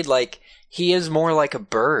comparisons made, like he is more like a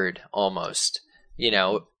bird almost,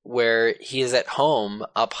 where he is at home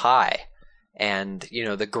up high. And,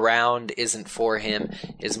 the ground isn't for him.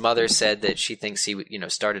 His mother said that she thinks he,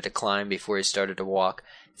 started to climb before he started to walk.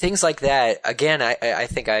 Things like that. Again, I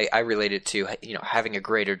think I relate it to, having a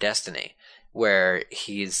greater destiny, where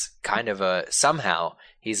he's kind of somehow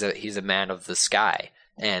he's a man of the sky.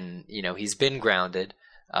 And, he's been grounded,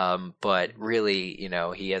 but really,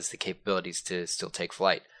 he has the capabilities to still take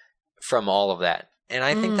flight from all of that. And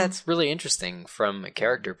I think that's really interesting from a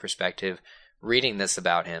character perspective, reading this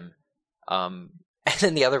about him. And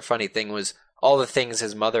then the other funny thing was all the things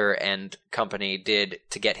his mother and company did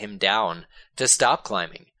to get him down to stop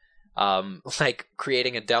climbing. Like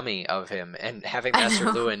creating a dummy of him and having Master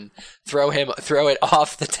Luwin throw it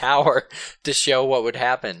off the tower to show what would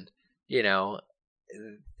happen.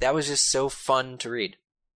 That was just so fun to read.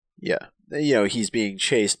 Yeah. He's being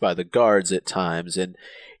chased by the guards at times, and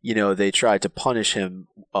they tried to punish him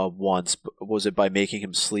once. Was it by making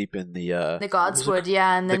him sleep in the Godswood?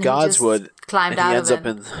 Yeah, and then the Godswood, climbed out of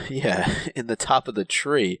it. He ends up in the top of the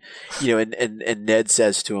tree. And Ned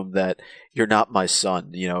says to him that you're not my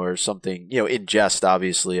son, or something. In jest,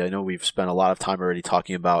 obviously. I know we've spent a lot of time already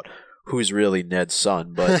talking about who's really Ned's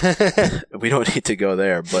son, but we don't need to go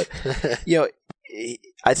there. But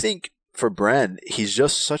I think for Bran, he's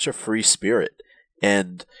just such a free spirit,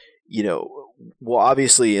 and well,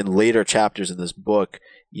 obviously in later chapters in this book,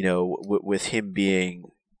 with him being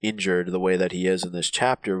injured the way that he is in this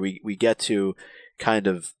chapter, we get to kind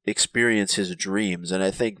of experience his dreams. And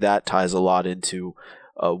I think that ties a lot into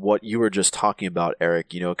what you were just talking about,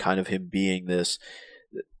 Eric, kind of him being this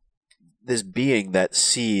being that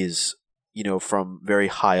sees, from very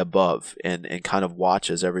high above and kind of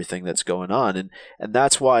watches everything that's going on. And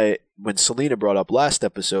that's why when Selena brought up last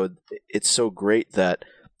episode, it's so great that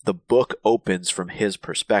the book opens from his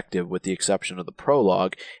perspective with the exception of the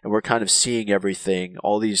prologue, and we're kind of seeing everything.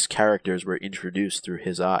 All these characters were introduced through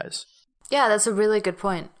his eyes. Yeah, that's a really good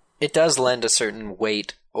point. It does lend a certain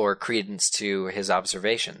weight or credence to his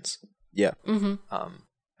observations. Yeah. Mm-hmm.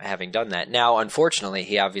 Having done that. Now, unfortunately,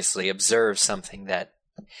 he obviously observes something that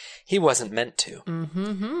he wasn't meant to.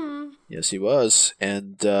 Mm-hmm. Yes, he was.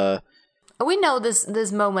 And we know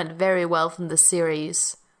this moment very well from the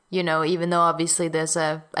series. Even though obviously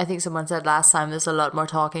I think someone said last time, there's a lot more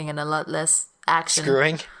talking and a lot less action.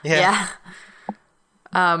 Screwing? Yeah.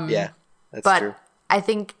 Yeah, that's true. I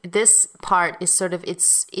think this part is sort of,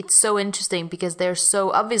 it's so interesting because they're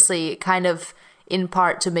so obviously kind of in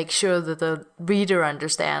part to make sure that the reader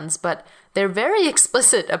understands, but they're very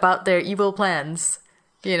explicit about their evil plans,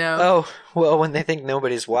 Oh, well, when they think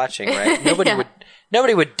nobody's watching, right?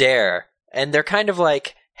 Nobody would dare. And they're kind of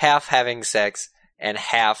like half having sex and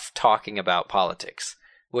half talking about politics,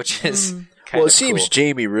 which is kind of well, it seems cool.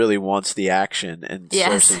 Jaime really wants the action, and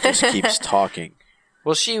Cersei just keeps talking.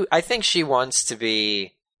 Well, I think she wants to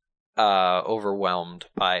be overwhelmed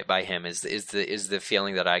by him. Is the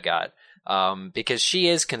feeling that I got, because she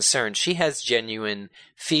is concerned. She has genuine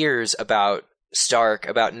fears about Stark,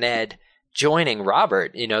 about Ned joining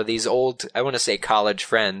Robert. These old, I want to say college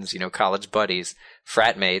friends, college buddies,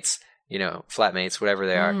 fratmates. Flatmates, whatever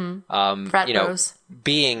they are, Frat bros.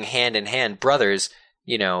 Being hand in hand, brothers,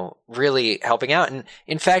 really helping out. And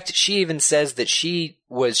in fact, she even says that she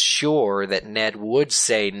was sure that Ned would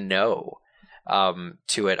say no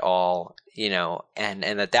to it all, and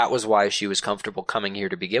that was why she was comfortable coming here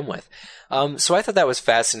to begin with. So I thought that was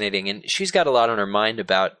fascinating. And she's got a lot on her mind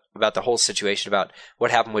about the whole situation, about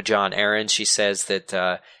what happened with Jon Arryn. She says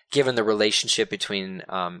that given the relationship between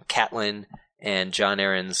Catelyn and Jon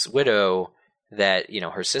Arryn's widow, that,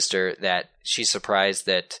 her sister, that she's surprised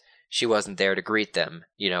that she wasn't there to greet them,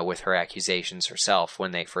 with her accusations herself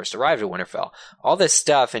when they first arrived at Winterfell. All this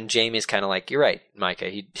stuff, and Jaime's kind of like, you're right, Micah,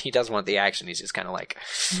 he doesn't want the action. He's just kind of like,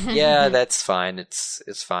 yeah, that's fine. It's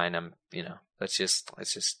fine. Let's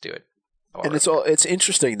just do it. And it's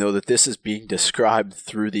interesting though that this is being described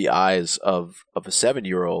through the eyes of a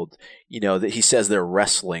 7-year-old. That he says they're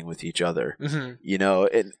wrestling with each other.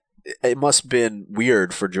 Mm-hmm. It must have been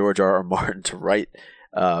weird for George R.R. Martin to write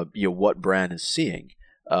what Bran is seeing.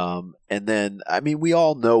 And then we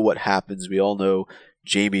all know what happens. We all know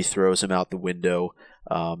Jaime throws him out the window.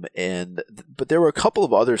 But there were a couple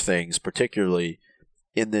of other things, particularly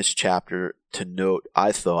in this chapter, to note,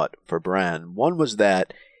 I thought, for Bran. One was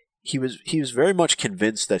that he was very much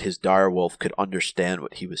convinced that his direwolf could understand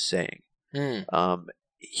what he was saying.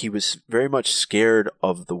 He was very much scared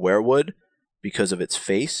of the weirwood because of its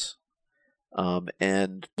face. He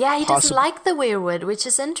doesn't like the weirwood, which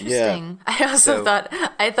is interesting. Yeah. I also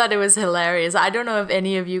thought it was hilarious. I don't know if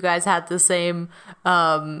any of you guys had the same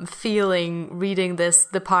feeling reading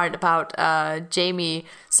the part about Jaime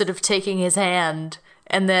sort of taking his hand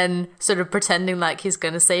and then sort of pretending like he's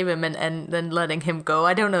going to save him and then letting him go.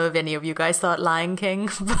 I don't know if any of you guys thought Lion King,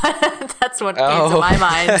 but that's what came to my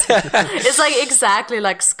mind. It's like exactly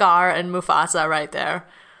like Scar and Mufasa right there.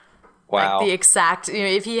 Wow. Like the exact,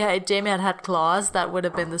 if Jaime had claws, that would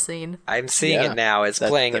have been the scene. I'm seeing it now. It's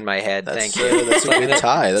playing in my head. Thank you. That's a good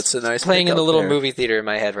tie. That's a nice playing in the little movie theater in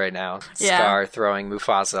my head right now. Yeah. Scar throwing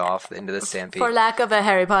Mufasa off into the stampede. For lack of a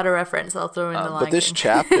Harry Potter reference, I'll throw in the Lion But this King.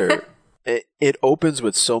 chapter, it opens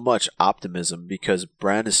with so much optimism because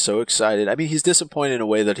Bran is so excited. He's disappointed in a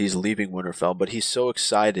way that he's leaving Winterfell, but he's so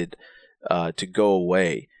excited to go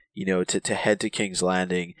away, to head to King's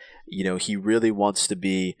Landing. He really wants to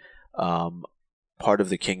be part of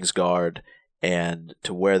the King's Guard and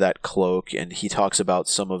to wear that cloak. And he talks about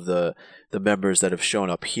some of the members that have shown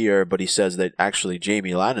up here, but he says that actually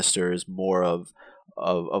Jaime Lannister is more of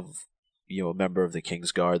a member of the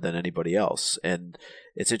King's Guard than anybody else. And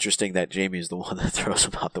it's interesting that Jaime is the one that throws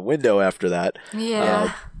him out the window after that.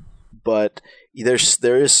 Yeah. But there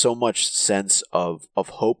is so much sense of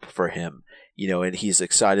hope for him. And he's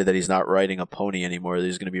excited that he's not riding a pony anymore. That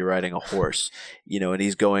he's going to be riding a horse, and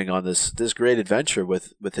he's going on this great adventure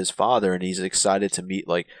with his father, and he's excited to meet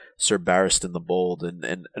like Sir Barristan the Bold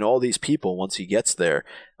and all these people once he gets there.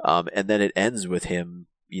 And then it ends with him,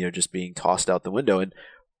 just being tossed out the window. And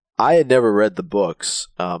I had never read the books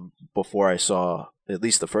before I saw, at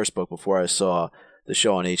least the first book, before I saw the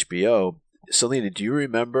show on HBO. Selena, do you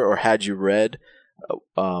remember, or had you read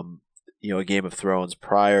A Game of Thrones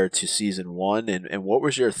prior to season 1, and what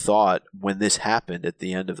was your thought when this happened at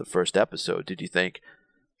the end of the first episode? Did you think,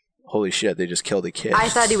 holy shit, they just killed a kid? I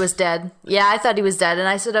thought he was dead. Yeah, I thought he was dead, and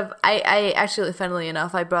I actually, funnily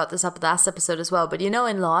enough, I brought this up last episode as well, but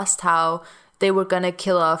in Lost, how they were going to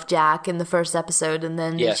kill off Jack in the first episode, and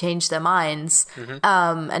then they changed their minds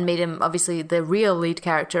and made him obviously the real lead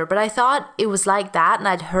character. But I thought it was like that, and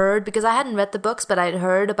I'd heard, because I hadn't read the books, but I'd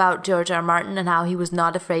heard about George R. R. Martin and how he was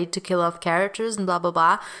not afraid to kill off characters and blah, blah,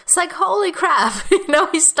 blah. It's like, holy crap,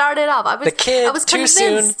 he started off. I was too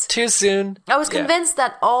soon. I was convinced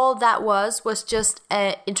that all that was just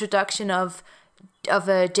an introduction of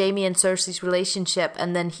Jaime and Cersei's relationship,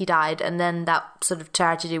 and then he died, and then that sort of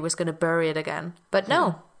tragedy was going to bury it again. But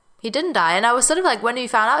no, he didn't die. And I was sort of like, when you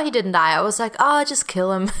found out he didn't die, I was like, just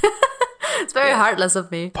kill him. It's very heartless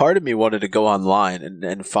of me. Part of me wanted to go online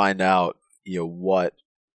and find out what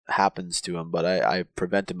happens to him, but I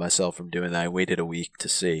prevented myself from doing that. I waited a week to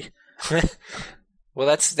see. Well,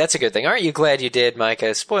 that's a good thing. Aren't you glad you did,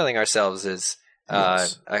 Micah? Spoiling ourselves is a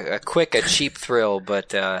cheap thrill,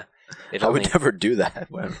 but I would never do that.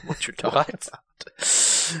 What you're talking about?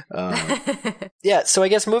 Yeah, so I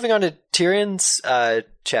guess moving on to Tyrion's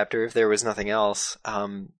chapter, if there was nothing else,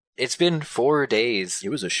 it's been 4 days. It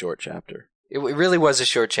was a short chapter. It really was a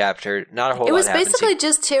short chapter. Not a whole lot. It was basically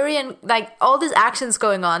just Tyrion, like all this action's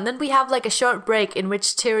going on. Then we have like a short break in which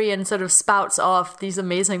Tyrion sort of spouts off these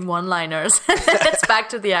amazing one-liners. It's back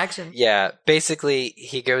to the action. Yeah, basically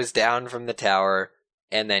he goes down from the tower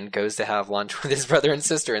and then goes to have lunch with his brother and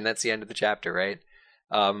sister, and that's the end of the chapter, right?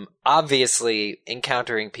 Obviously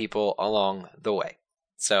encountering people along the way.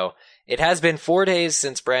 So it has been 4 days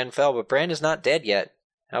since Bran fell, but Bran is not dead yet.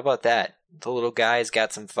 How about that? The little guy's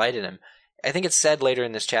got some fight in him. I think it's said later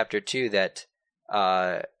in this chapter too that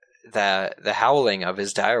the howling of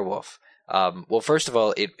his direwolf. Well, first of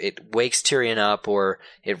all, it wakes Tyrion up, or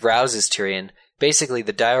it rouses Tyrion. Basically,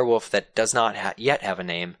 the direwolf that does not yet have a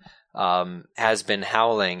name has been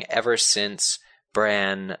howling ever since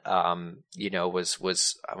Bran,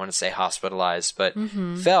 was I want to say hospitalized, but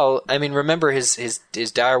fell. I mean, remember his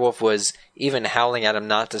direwolf was even howling at him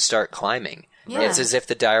not to start climbing. Yeah. It's as if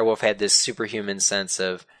the direwolf had this superhuman sense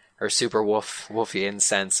of, or super wolfian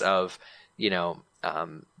sense of,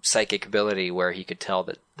 psychic ability, where he could tell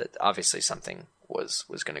that obviously something was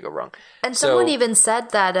going to go wrong. And someone even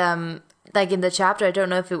said that, like in the chapter, I don't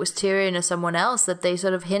know if it was Tyrion or someone else, that they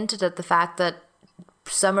sort of hinted at the fact that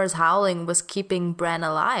Summer's howling was keeping Bran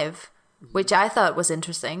alive, which I thought was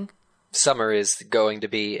interesting. Summer is going to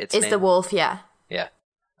be its name. The wolf, yeah. Yeah.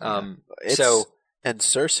 And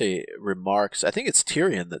Cersei remarks, I think it's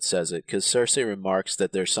Tyrion that says it, because Cersei remarks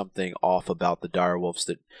that there's something off about the direwolves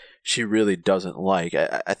that she really doesn't like.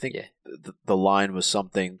 I think the line was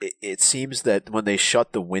something, it seems that when they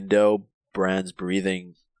shut the window, Bran's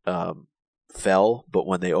breathing fell, but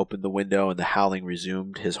when they opened the window and the howling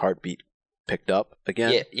resumed, his heartbeat picked up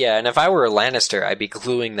again. Yeah, and if I were a Lannister, I'd be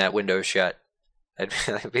gluing that window shut.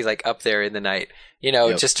 I'd be like up there in the night,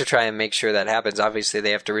 just to try and make sure that happens. Obviously,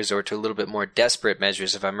 they have to resort to a little bit more desperate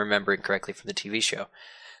measures, if I'm remembering correctly from the TV show.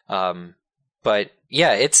 But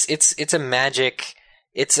yeah, it's a magic.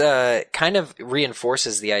 It's kind of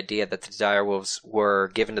reinforces the idea that the direwolves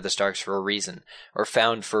were given to the Starks for a reason, or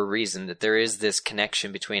found for a reason. That there is this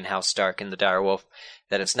connection between House Stark and the direwolf.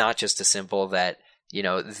 That it's not just as simple that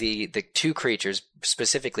the two creatures,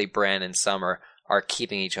 specifically Bran and Summer, are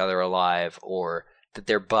keeping each other alive, or that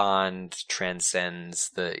their bond transcends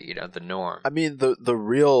the norm. I mean, the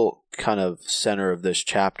real kind of center of this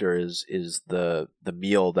chapter is the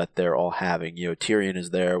meal that they're all having. Tyrion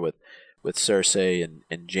is there with Cersei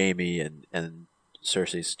and Jaime and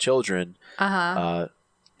Cersei's children.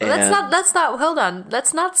 Let's not hold on.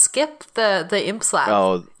 Let's not skip the imp slap.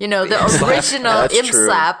 Oh, the original imp true.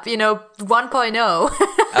 slap,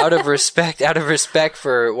 1.0. out of respect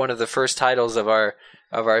for one of the first titles of our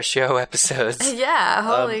show episodes.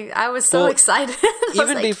 Yeah, I was so excited.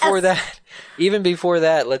 Even before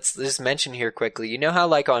that, let's just mention here quickly. You know how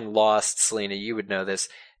like on Lost, Selena, you would know this.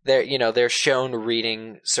 They're shown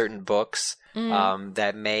reading certain books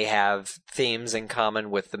that may have themes in common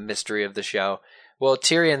with the mystery of the show. Well,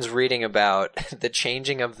 Tyrion's reading about the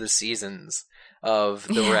changing of the seasons of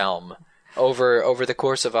the realm over the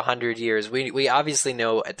course of 100 years. We obviously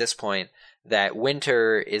know at this point that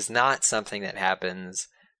winter is not something that happens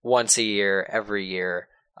once a year, every year,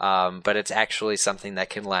 but it's actually something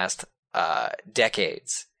that can last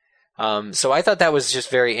decades. So I thought that was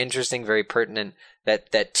just very interesting, very pertinent,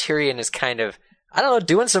 that Tyrion is kind of,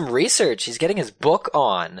 doing some research. He's getting his book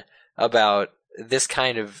on about this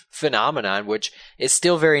kind of phenomenon, which is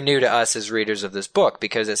still very new to us as readers of this book,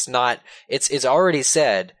 because it's already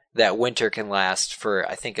said that winter can last for,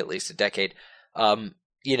 I think, at least a decade.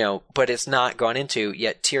 But it's not gone into,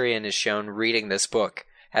 yet Tyrion is shown reading this book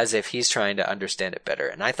as if he's trying to understand it better.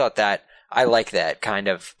 And I thought that, I like that kind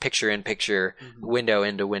of picture-in-picture, window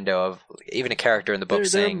into window of even a character in the book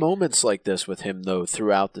saying... There are moments like this with him, though,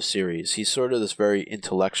 throughout the series. He's sort of this very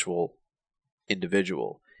intellectual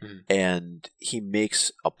individual, and he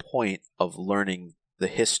makes a point of learning the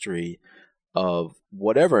history of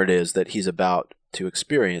whatever it is that he's about to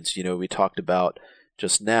experience. We talked about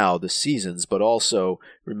just now the seasons, but also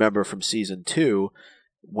remember from season 2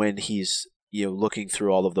 when he's looking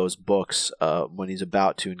through all of those books when he's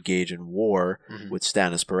about to engage in war with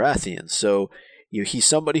Stannis Baratheon. So he's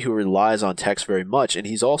somebody who relies on text very much, and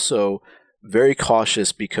he's also very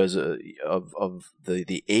cautious because of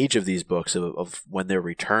the age of these books, of when they're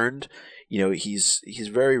returned. He's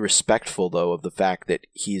very respectful, though, of the fact that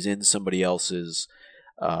he's in somebody else's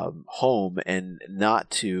home and not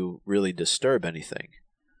to really disturb anything.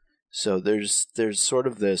 So there's sort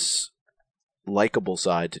of this likable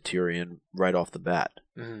side to Tyrion right off the bat.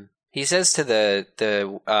 He says to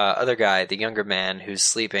the other guy, the younger man who's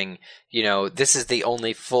sleeping, this is the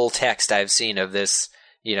only full text I've seen of this,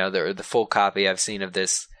 the full copy I've seen of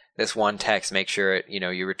this one text. Make sure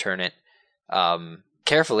you return it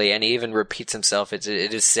carefully. And he even repeats himself. It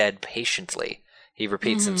is said patiently. He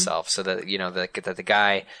repeats himself so that that the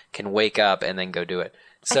guy can wake up and then go do it.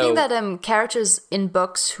 So, I think that characters in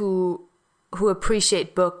books who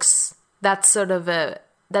appreciate books, that's sort of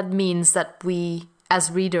that means that we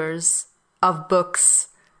as readers of books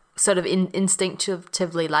sort of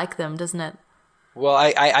instinctively like them, doesn't it? Well,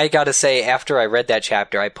 I gotta say, after I read that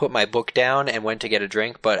chapter, I put my book down and went to get a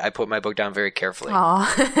drink, but I put my book down very carefully. Oh,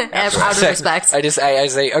 out of respect. I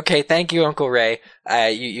say, okay, thank you, Uncle Ray.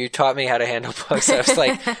 You taught me how to handle books. I was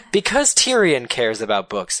like, because Tyrion cares about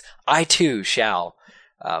books, I too shall.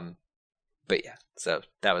 But yeah, so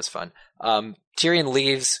that was fun. Tyrion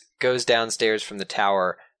leaves, goes downstairs from the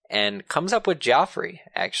tower, and comes up with Joffrey,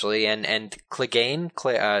 actually, and Clegane,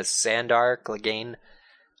 Sandor Clegane,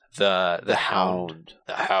 the Hound.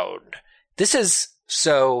 The Hound. This is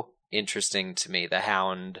so interesting to me, the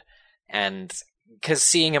Hound, and because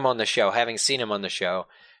seeing him on the show, having seen him on the show,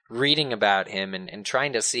 reading about him and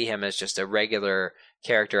trying to see him as just a regular,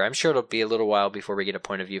 character. I'm sure it'll be a little while before we get a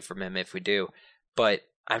point of view from him if we do, but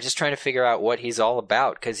I'm just trying to figure out what he's all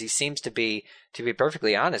about, because he seems to be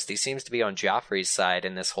perfectly honest, he seems to be on Joffrey's side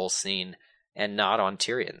in this whole scene and not on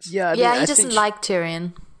Tyrion's. Yeah, he doesn't like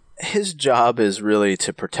Tyrion. His job is really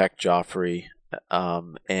to protect Joffrey,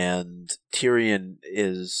 and Tyrion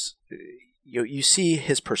is... You see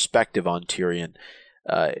his perspective on Tyrion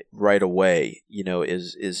right away,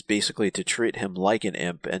 is basically to treat him like an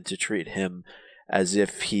imp and to treat him as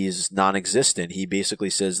if he's non-existent. He basically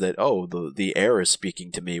says that, the air is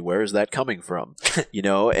speaking to me. Where is that coming from?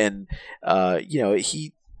 And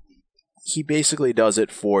he basically does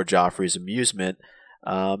it for Joffrey's amusement,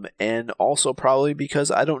 and also probably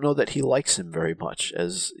because I don't know that he likes him very much,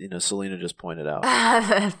 as Selena just pointed out.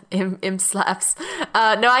 Imp slaps.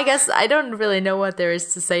 No, I guess I don't really know what there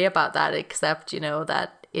is to say about that, except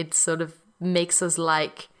that it sort of makes us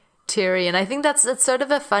like Tyrion. I think that's sort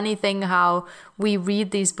of a funny thing, how we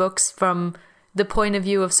read these books from the point of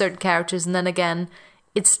view of certain characters, and then again,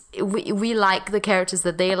 we like the characters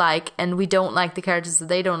that they like, and we don't like the characters that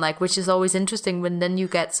they don't like, which is always interesting when then you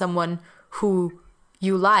get someone who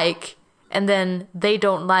you like, and then they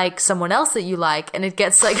don't like someone else that you like, and it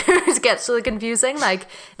gets it gets really confusing. Like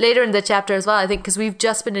later in the chapter as well, I think, because we've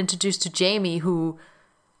just been introduced to Jaime, who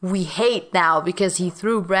we hate now because he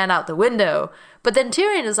threw Bran out the window. But then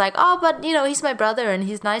Tyrion is like, but he's my brother and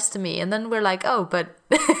he's nice to me. And then we're like, but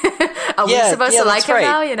are we supposed to like him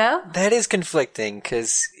now, That is conflicting,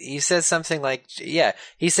 because he says something like,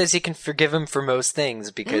 he says he can forgive him for most things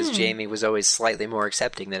because Jaime was always slightly more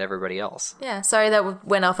accepting than everybody else. Yeah, sorry that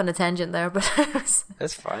went off on a tangent there, but...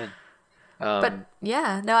 That's fine. But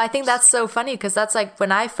yeah, no, I think that's so funny, because that's like,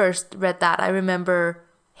 when I first read that, I remember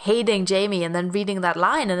hating Jaime and then reading that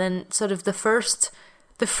line, and then sort of the first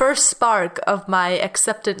spark of my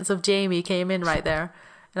acceptance of Jaime came in right there.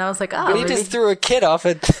 And I was like, But he just threw a kid off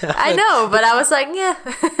it. I know, but I was like, yeah.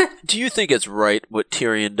 Do you think it's right what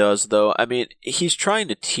Tyrion does, though? I mean, he's trying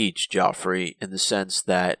to teach Joffrey in the sense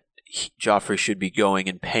that Joffrey should be going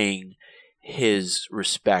and paying his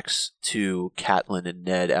respects to Catelyn and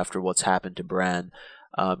Ned after what's happened to Bran.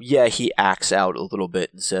 He acts out a little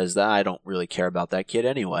bit and says that I don't really care about that kid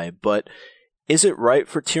anyway, but... Is it right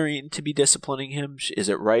for Tyrion to be disciplining him? Is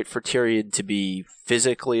it right for Tyrion to be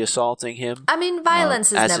physically assaulting him? I mean,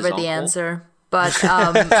 violence is never the answer. But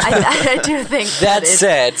I do think that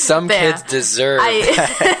said, some kids deserve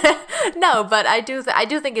that. No, but I do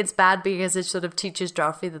think it's bad because it sort of teaches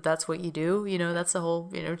Joffrey that that's what you do. that's the whole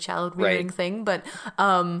child rearing thing. But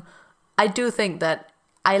I do think that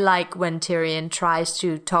I like when Tyrion tries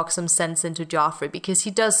to talk some sense into Joffrey, because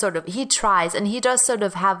he does he tries, and he does sort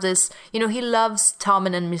of have this, he loves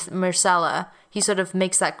Tommen and Myrcella. He sort of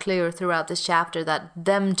makes that clear throughout this chapter that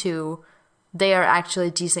them two, they are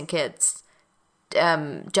actually decent kids.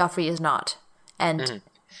 Joffrey is not. And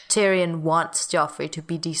Tyrion wants Joffrey to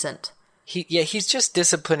be decent. He's just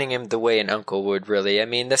disciplining him the way an uncle would, really. I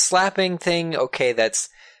mean, the slapping thing, okay, that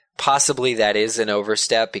is an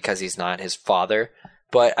overstep because he's not his father.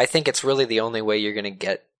 But I think it's really the only way you're going to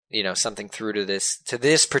get, something through to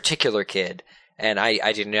this particular kid. And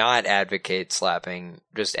I do not advocate slapping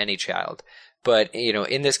just any child. But,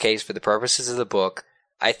 in this case, for the purposes of the book,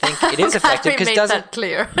 I think it is effective because that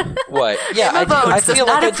clear. What? Yeah, I feel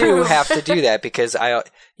like I do have to do that because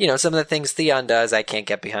some of the things Theon does I can't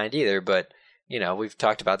get behind either. But, we've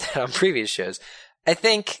talked about that on previous shows. I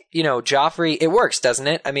think, Joffrey, it works, doesn't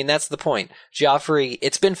it? I mean, that's the point. Joffrey,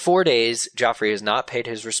 it's been 4 days. Joffrey has not paid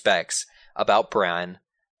his respects about Bran.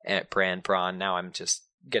 Now I'm just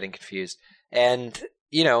getting confused. And,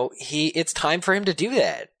 it's time for him to do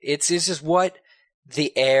that. It's just what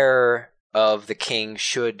the heir of the king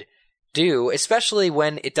should do, especially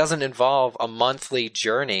when it doesn't involve a monthly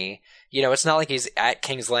journey. It's not like he's at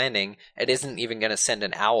King's Landing and isn't even going to send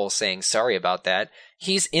an owl saying sorry about that.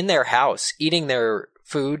 He's in their house, eating their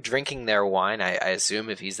food, drinking their wine, I assume,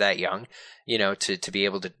 if he's that young, to be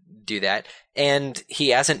able to do that. And he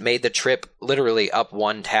hasn't made the trip literally up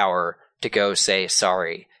one tower to go say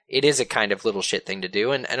sorry. It is a kind of little shit thing to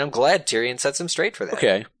do, and I'm glad Tyrion sets him straight for that.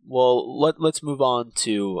 Okay, well, let's move on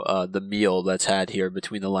to the meal that's had here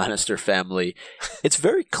between the Lannister family. It's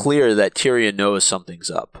very clear that Tyrion knows something's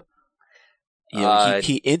up.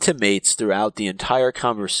 He intimates throughout the entire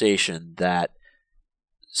conversation that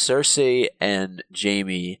Cersei and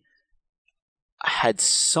Jaime had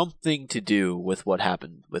something to do with what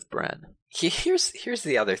happened with Bran. Here's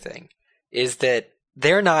the other thing, is that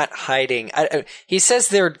they're not hiding. He says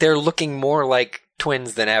they're looking more like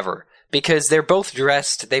twins than ever because they're both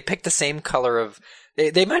dressed. They picked the same color of.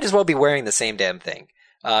 They might as well be wearing the same damn thing.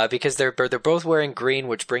 because they're both wearing green,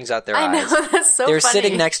 which brings out their I eyes. know, that's so They're funny.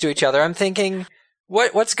 sitting next to each other. I'm thinking,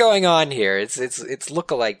 what's going on here? It's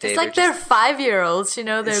look-alike day. It's like they're 5-year-olds, you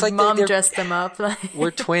know. Their like mom they're- dressed them up. Like.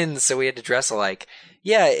 We're twins, so we had to dress alike.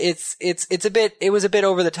 Yeah, it was a bit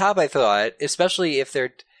over the top, I thought, especially if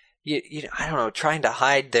they're, I don't know, trying to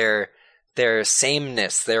hide their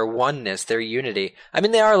sameness, their oneness, their unity. I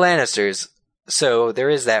mean, they are Lannisters, so there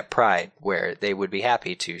is that pride where they would be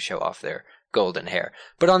happy to show off their golden hair.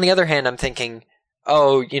 But on the other hand, I'm thinking,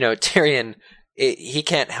 Tyrion, he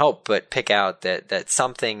can't help but pick out that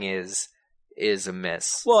something is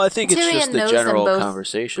amiss. Well, I think it's Tyrion just the knows general them both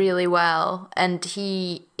conversation. really well, and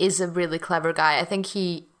he is a really clever guy. I think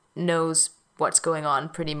he knows what's going on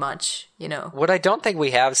pretty much, you know. What I don't think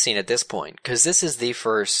we have seen at this point, because this is the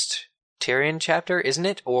first Tyrion chapter, isn't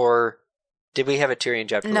it? Or did we have a Tyrion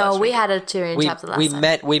chapter last No, week? we had a Tyrion chapter last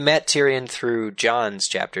time. We met Tyrion through Jon's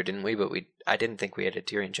chapter, didn't we? But I didn't think we had a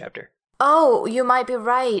Tyrion chapter. Oh, you might be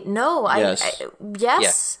right. No, Yes.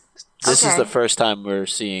 yes. This is Okay. the first time we're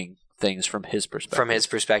seeing things from his perspective. From his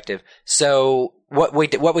perspective. So what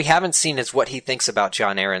we haven't seen is what he thinks about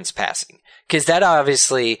Jon Arryn's passing. Because that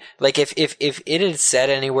obviously, like, if it had said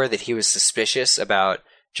anywhere that he was suspicious about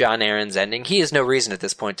Jon Arryn's ending, he has no reason at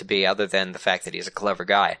this point to be, other than the fact that he's a clever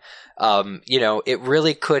guy. It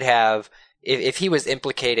really could have, if he was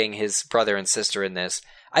implicating his brother and sister in this,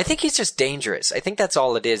 I think he's just dangerous. I think that's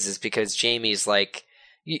all it is because Jaime's like,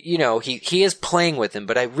 he is playing with him,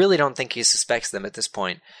 but I really don't think he suspects them at this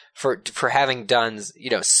point for having done,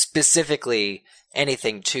 specifically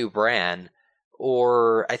anything to Bran.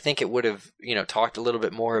 Or I think it would have, talked a little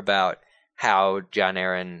bit more about how Jon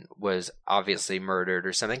Arryn was obviously murdered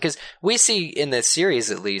or something. Because we see in this series,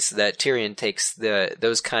 at least, that Tyrion takes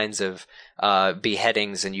those kinds of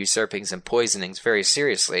beheadings and usurpings and poisonings very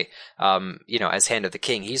seriously. As Hand of the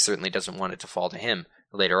King, he certainly doesn't want it to fall to him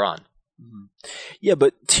later on. Yeah,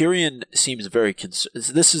 but Tyrion seems very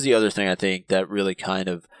this is the other thing I think that really kind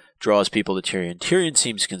of draws people to Tyrion. Tyrion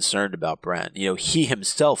seems concerned about Bran. He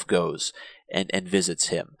himself goes and visits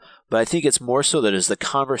him. But I think it's more so that as the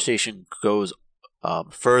conversation goes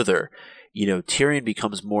further, Tyrion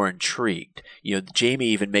becomes more intrigued. Jaime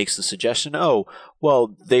even makes the suggestion,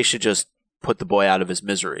 they should just put the boy out of his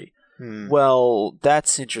misery. Well,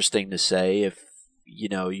 that's interesting to say if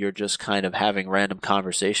you're just kind of having random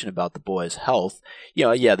conversation about the boy's health.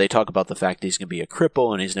 They talk about the fact that he's going to be a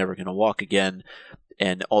cripple and he's never going to walk again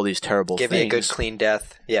and all these terrible things. Give me a good clean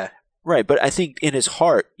death. Yeah. Right, but I think in his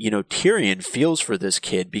heart, Tyrion feels for this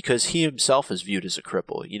kid because he himself is viewed as a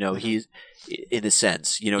cripple. He's, in a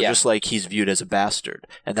sense, just like he's viewed as a bastard,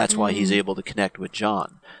 and that's why he's able to connect with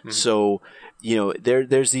Jon. So,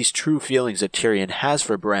 there's these true feelings that Tyrion has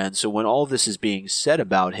for Bran. So when all this is being said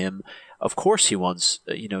about him, of course he wants,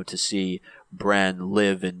 to see Bran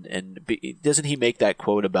live and doesn't he make that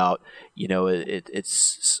quote about,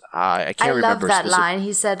 I can't remember. I love that line.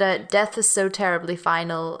 He said, death is so terribly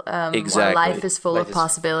final, exactly. while life is full of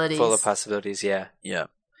possibilities. Full of possibilities, yeah. Yeah.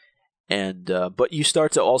 And, but you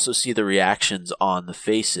start to also see the reactions on the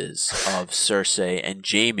faces of Cersei and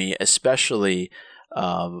Jaime, especially,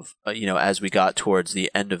 as we got towards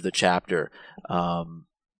the end of the chapter.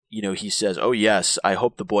 He says, "Oh yes, I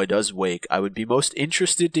hope the boy does wake. I would be most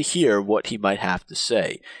interested to hear what he might have to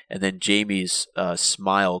say." And then Jaime's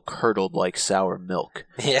smile curdled like sour milk.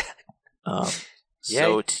 Yeah.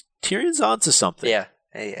 So Tyrion's onto something. Yeah,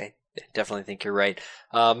 I definitely think you're right.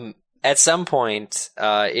 At some point,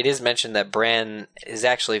 it is mentioned that Bran is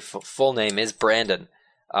actually full name is Brandon,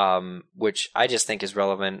 which I just think is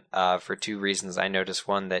relevant for two reasons. I noticed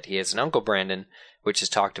one, that he has an uncle Brandon, which is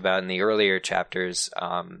talked about in the earlier chapters.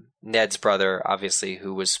 Ned's brother, obviously,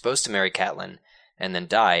 who was supposed to marry Catelyn and then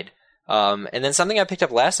died. And then something I picked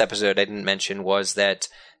up last episode I didn't mention was that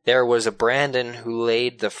there was a Brandon who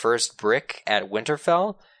laid the first brick at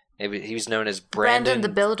Winterfell. He was known as Brandon the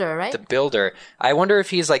Builder, right? The Builder. I wonder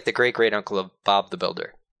if he's like the great-great-uncle of Bob the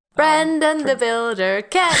Builder. Brandon the Builder,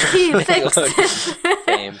 can't he fix it?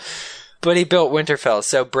 Fame. But he built Winterfell,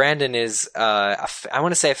 so Brandon is, I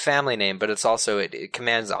want to say a family name, but it's also, it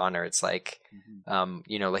commands honor. It's like,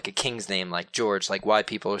 like a king's name, like George, like why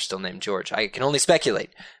people are still named George. I can only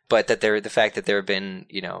speculate, but that the fact that there have been,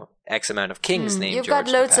 X amount of kings named You've George.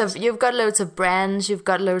 you've got loads of Brans, you've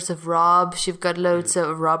got loads of Robs, you've got loads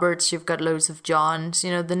of Roberts, you've got loads of Johns.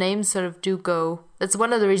 The names sort of do go. That's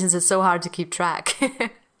one of the reasons it's so hard to keep track.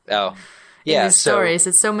 Oh. Yeah, in these stories,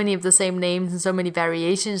 it's so many of the same names and so many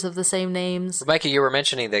variations of the same names. Micah, you were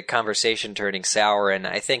mentioning the conversation turning sour, and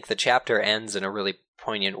I think the chapter ends in a really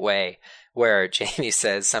poignant way, where Jaime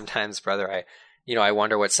says, "Sometimes, brother, I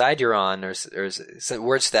wonder what side you're on," or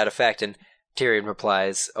words to that effect. And Tyrion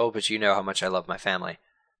replies, "Oh, but you know how much I love my family,"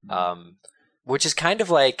 which is kind of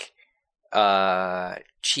like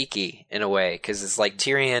cheeky in a way, because it's like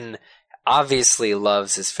Tyrion obviously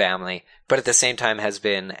loves his family, but at the same time has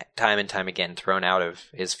been time and time again thrown out of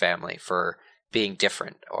his family for being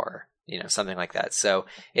different or something like that. So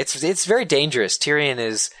it's very dangerous. Tyrion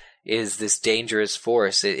is this dangerous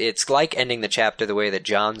force. It's like ending the chapter the way that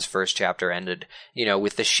Jon's first chapter ended,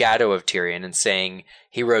 with the shadow of Tyrion and saying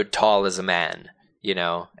he rode tall as a man,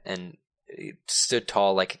 and he stood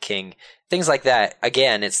tall like a king. Things like that.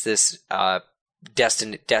 Again, it's this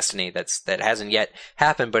destiny that hasn't yet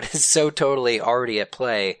happened, but is so totally already at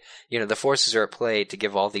play. The forces are at play to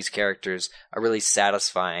give all these characters a really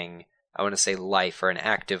satisfying, I want to say, life, or an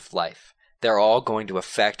active life. They're all going to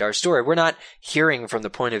affect our story. We're not hearing from the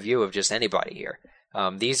point of view of just anybody here.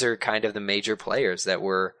 These are kind of the major players that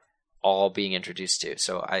we're all being introduced to.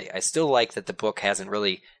 So I still like that the book hasn't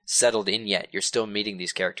really settled in yet. You're still meeting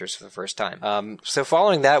these characters for the first time. So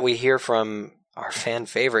following that, we hear from our fan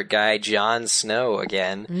favorite guy, Jon Snow,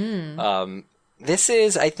 again. This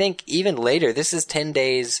is, I think, even later. This is 10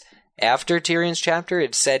 days after Tyrion's chapter.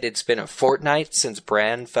 It said it's been a fortnight since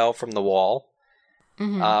Bran fell from the wall.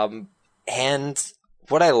 Mm-hmm. And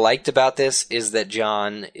what I liked about this is that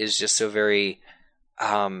Jon is just so very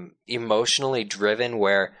emotionally driven,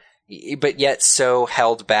 but yet so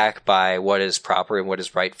held back by what is proper and what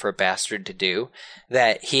is right for a bastard to do,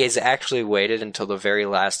 that he has actually waited until the very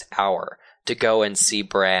last hour to go and see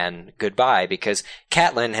Bran goodbye, because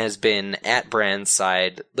Catelyn has been at Bran's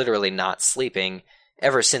side, literally not sleeping,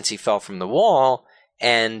 ever since he fell from the wall,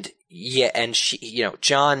 and she,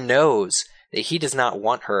 Jon knows that he does not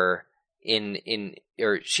want her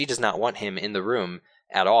or she does not want him in the room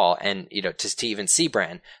at all, and to even see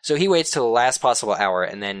Bran. So he waits till the last possible hour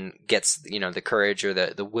and then gets the courage or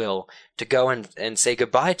the will to go and say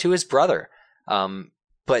goodbye to his brother.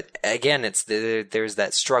 But again, there's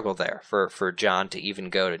that struggle there for Jon to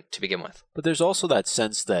even go to begin with. But there's also that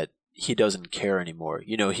sense that he doesn't care anymore.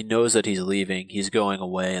 He knows that he's leaving, he's going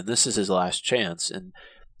away, and this is his last chance. And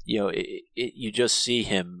you just see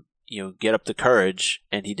him get up the courage,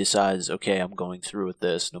 and he decides, okay, I'm going through with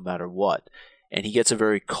this no matter what. And he gets a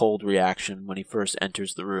very cold reaction when he first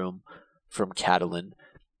enters the room from Catelyn.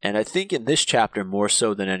 And I think in this chapter, more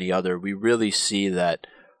so than any other, we really see that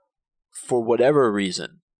for whatever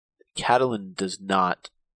reason, Catelyn does not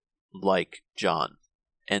like Jon.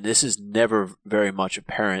 And this is never very much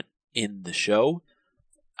apparent in the show.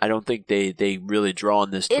 I don't think they really draw on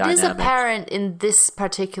this dynamic. It is apparent in this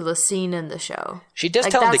particular scene in the show. She does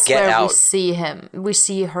tell him to get out. We see him. We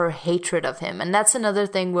see her hatred of him. And that's another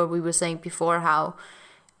thing where we were saying before how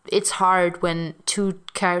it's hard when two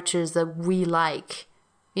characters that we like,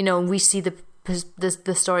 we see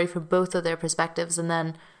the story from both of their perspectives, and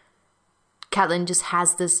then Catelyn just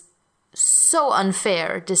has this so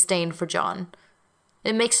unfair disdain for Jon.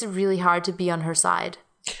 It makes it really hard to be on her side.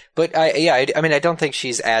 But I don't think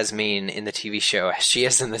she's as mean in the TV show as she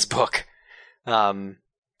is in this book to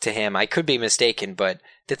him. I could be mistaken, but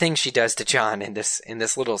the thing she does to Jon in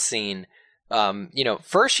this little scene,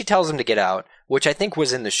 first she tells him to get out, which I think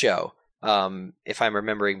was in the show, if I'm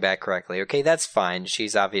remembering back correctly. Okay, that's fine.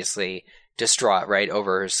 She's obviously distraught, right,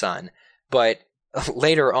 over her son. But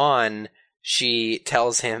later on, she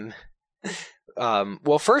tells him,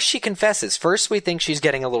 first she confesses. First we think she's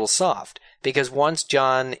getting a little soft, because once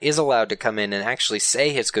Jon is allowed to come in and actually say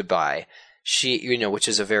his goodbye, she, which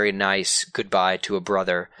is a very nice goodbye to a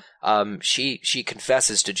brother, she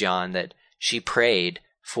confesses to Jon that she prayed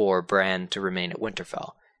for Bran to remain at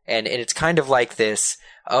Winterfell. And it's kind of like this,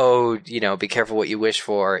 be careful what you wish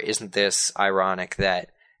for. Isn't this ironic that,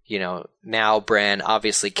 now Bran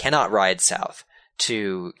obviously cannot ride south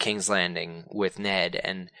to King's Landing with Ned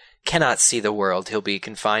and cannot see the world. He'll be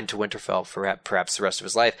confined to Winterfell for perhaps the rest of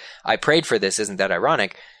his life. I prayed for this. Isn't that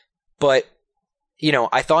ironic? But,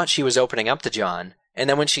 I thought she was opening up to Jon. And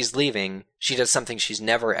then when she's leaving, she does something she's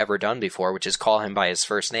never ever done before, which is call him by his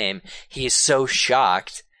first name. He is so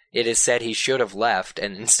shocked. It is said he should have left.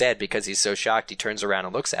 And instead, because he's so shocked, he turns around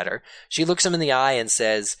and looks at her. She looks him in the eye and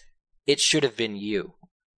says, "It should have been you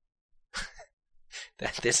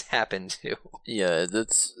that this happened to." Yeah,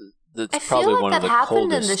 that's I probably feel like one that of the happened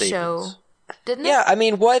coldest in the statements. show, didn't it? Yeah, I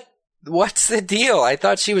mean, what's the deal? I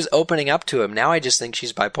thought she was opening up to him. Now I just think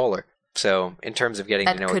she's bipolar. So, in terms of getting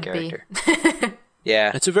to know her character.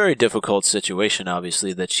 Yeah. It's a very difficult situation,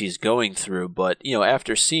 obviously, that she's going through, but,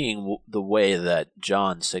 after seeing the way that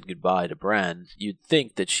Jon said goodbye to Bran, you'd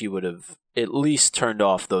think that she would have at least turned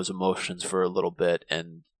off those emotions for a little bit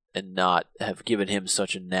and not have given him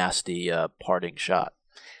such a nasty parting shot.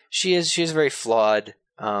 She is very flawed.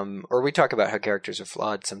 or we talk about how characters are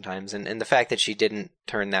flawed sometimes, and the fact that she didn't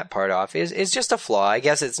turn that part off is just a flaw. I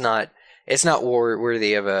guess it's not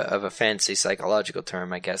worthy of a fancy psychological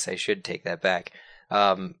term. I guess I should take that back.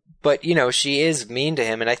 But she is mean to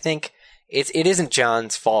him, and I think it isn't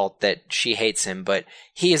John's fault that she hates him, but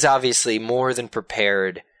he is obviously more than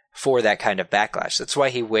prepared for that kind of backlash. That's why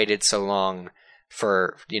he waited so long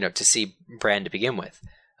for, to see Bran to begin with.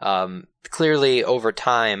 Clearly over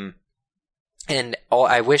time, and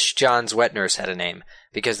I wish John's wet nurse had a name,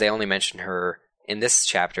 because they only mention her in this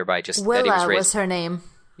chapter by just Willa that he was raised. Was her name.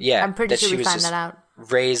 Yeah, I'm pretty sure we find that out.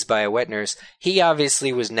 Raised by a wet nurse. He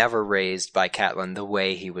obviously was never raised by Catelyn the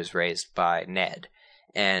way he was raised by Ned,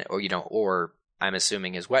 or I'm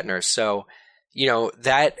assuming his wet nurse. So,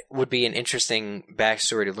 that would be an interesting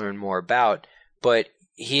backstory to learn more about. But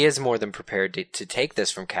he is more than prepared to take this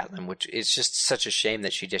from Catelyn, which is just such a shame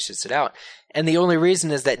that she dishes it out. And the only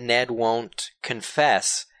reason is that Ned won't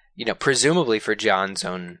confess, presumably for Jon's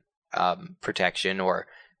own protection or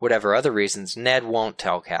whatever other reasons. Ned won't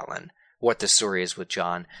tell Catelyn what the story is with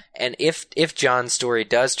Jon. And if Jon's story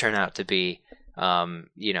does turn out to be, and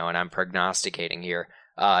I'm prognosticating here,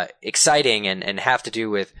 exciting and have to do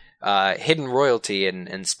with hidden royalty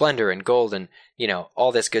and splendor and gold and,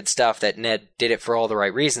 all this good stuff, that Ned did it for all the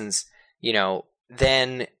right reasons,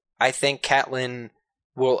 then I think Catelyn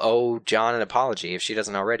will owe Jon an apology if she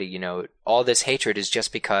doesn't already. All this hatred is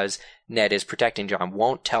just because Ned is protecting Jon,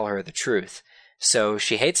 won't tell her the truth. So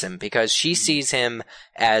she hates him because she sees him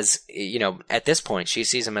as, at this point, she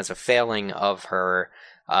sees him as a failing of her,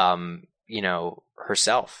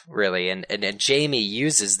 herself, really. And Jaime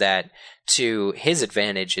uses that to his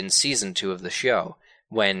advantage in season 2 of the show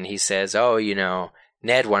when he says,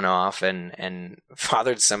 Ned went off and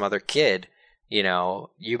fathered some other kid.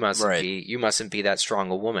 You mustn't be that strong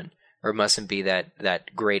a woman, or mustn't be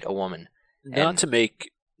that great a woman. Not to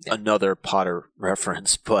make another Potter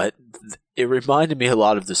reference, but it reminded me a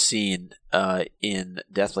lot of the scene in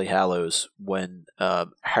Deathly Hallows when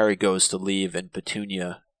Harry goes to leave and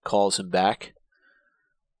Petunia calls him back.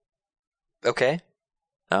 Okay.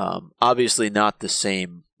 Obviously not the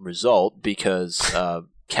same result, because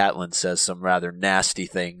Catelyn says some rather nasty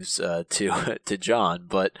things to Jon,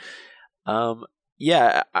 but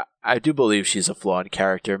I do believe she's a flawed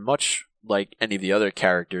character, much like any of the other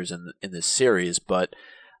characters in this series, but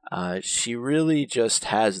she really just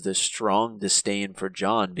has this strong disdain for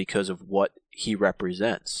Jon because of what he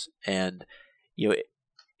represents. And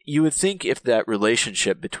you would think if that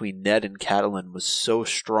relationship between Ned and Catelyn was so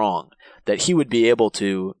strong that he would be able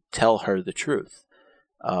to tell her the truth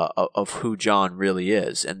of who Jon really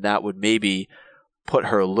is, and that would maybe put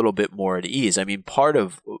her a little bit more at ease. I mean, part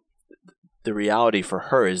of the reality for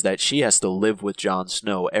her is that she has to live with Jon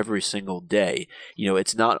Snow every single day.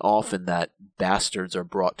 It's not often that bastards are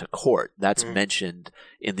brought to court. That's mentioned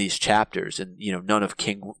in these chapters, and none of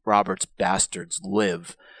King Robert's bastards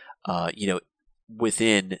live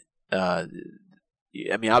within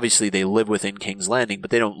obviously they live within King's Landing,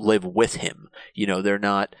 but they don't live with him. They're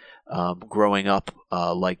not growing up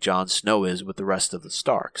like Jon Snow is with the rest of the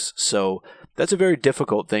Starks. So that's a very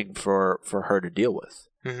difficult thing for her to deal with.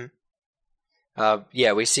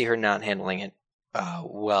 Mm-hmm. We see her not handling it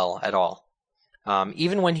well at all.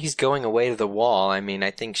 Even when he's going away to the Wall,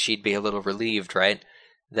 I think she'd be a little relieved, right?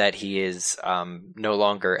 That he is no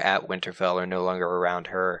longer at Winterfell or no longer around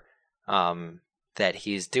her. That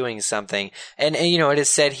he's doing something. And it is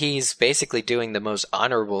said he's basically doing the most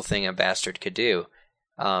honorable thing a bastard could do,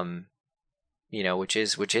 which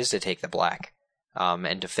is to take the Black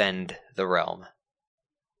and defend the realm.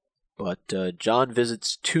 But Jon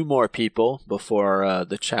visits 2 more people before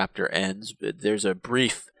the chapter ends. There's a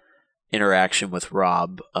brief interaction with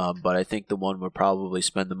Robb, but I think the one we'll probably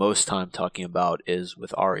spend the most time talking about is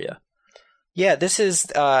with Arya. Yeah, this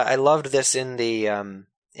is. I loved this in the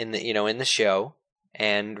show,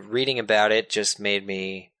 and reading about it just made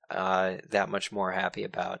me that much more happy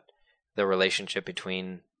about the relationship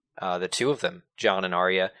between the two of them, Jon and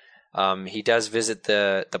Arya. He does visit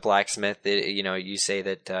the blacksmith. You say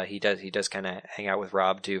that he does kind of hang out with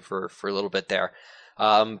Robb too for a little bit there.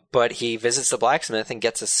 But he visits the blacksmith and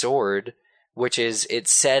gets a sword,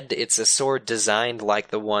 it's said it's a sword designed like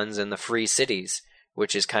the ones in the Free Cities,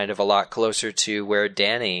 which is kind of a lot closer to where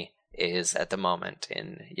Dany is at the moment,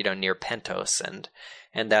 in near Pentos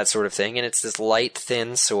and that sort of thing. And it's this light,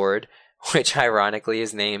 thin sword, which ironically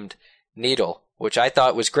is named Needle, which I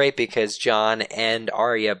thought was great because Jon and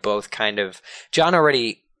Arya both Jon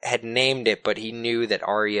already had named it, but he knew that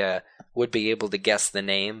Arya would be able to guess the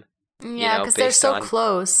name. Yeah, because they're so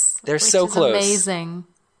close. They're so close. Amazing.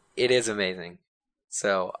 It is amazing.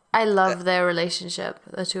 So I love their relationship,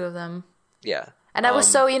 the two of them. yeah. And I was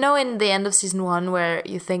so, in the end of season 1 where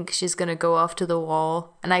you think she's going to go off to the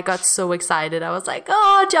wall. And I got so excited. I was like,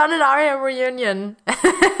 oh, Jon and Arya reunion.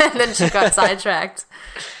 And then she got sidetracked.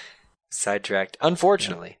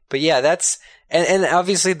 Unfortunately. But yeah, that's... And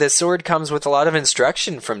obviously the sword comes with a lot of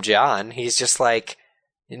instruction from Jon. He's just like,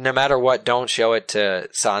 no matter what, don't show it to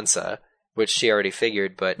Sansa, which she already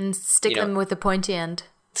figured, but... And stick them with the pointy end.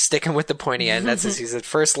 Stick him with the pointy end. That's his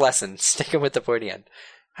first lesson. Stick him with the pointy end.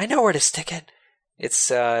 I know where to stick it. It's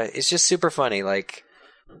just super funny, like,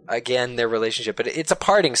 again, their relationship. But it's a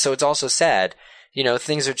parting, so it's also sad.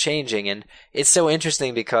 Things are changing, and it's so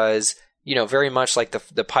interesting because, very much like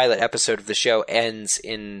the pilot episode of the show ends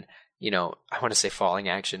in, I want to say falling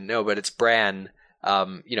action. No, but it's Bran,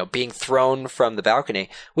 being thrown from the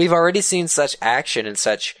balcony. We've already seen such action and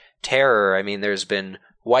such terror. I mean, there's been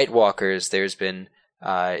White Walkers, there's been,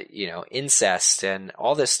 incest, and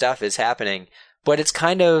all this stuff is happening. But it's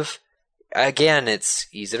kind of... Again, it's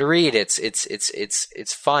easy to read. It's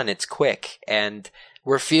fun. It's quick, and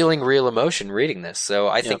we're feeling real emotion reading this. So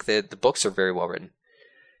I think that the books are very well written.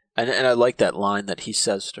 And I like that line that he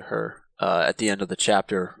says to her at the end of the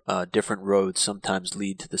chapter. Different roads sometimes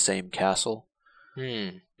lead to the same castle,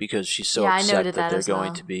 because she's so upset that they're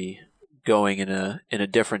going to be going in a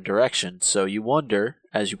different direction. So you wonder,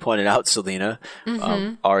 as you pointed out, Selena,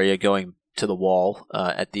 Arya going to the wall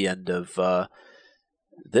at the end of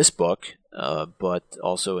this book. But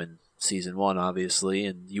also in season 1, obviously,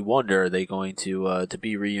 and you wonder, are they going to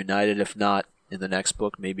be reunited? If not in the next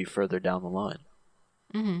book, maybe further down the line.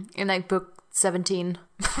 In like book 17,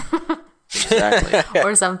 exactly,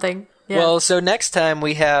 or something. Yeah. Well, so next time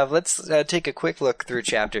we have. Let's take a quick look through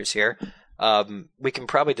chapters here. We can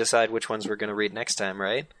probably decide which ones we're going to read next time,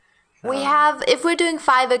 right? We have, if we're doing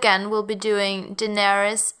 5 again, we'll be doing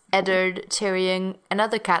Daenerys, Eddard, Tyrion,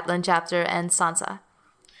 another Catelyn chapter, and Sansa.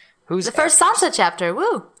 Who's the first Sansa chapter?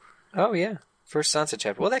 Woo! Oh yeah, first Sansa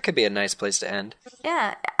chapter. Well, that could be a nice place to end.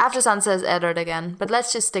 Yeah, after Sansa is Eddard again, but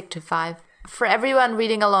let's just stick to 5. For everyone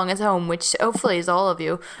reading along at home, which hopefully is all of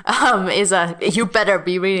you, you better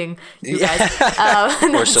be reading, you guys.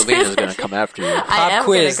 Or Selena's going to come after you. Pop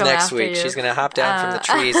quiz next week. She's going to hop down from the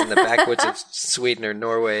trees in the backwoods of Sweden or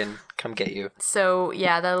Norway and come get you. So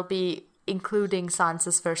yeah, that'll be including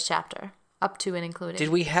Sansa's first chapter, up to and including. Did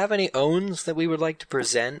we have any owns that we would like to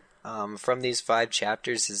present? From these 5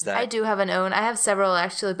 chapters, is that... I do have an own. I have several,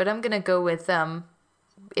 actually, but I'm going to go with, I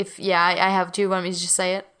have... Do you want me to just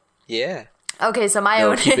say it? Yeah. Okay, so my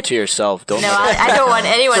own... keep it to yourself. Don't. No, I don't want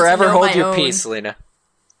anyone Forever to know hold my your own. peace, Selena.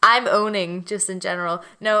 I'm owning, just in general.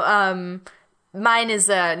 No, mine is,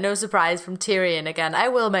 no surprise, from Tyrion again. I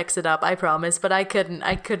will mix it up, I promise, but I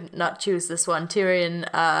couldn't not choose this one. Tyrion,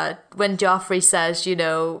 when Joffrey says,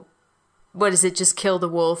 what is it? Just kill the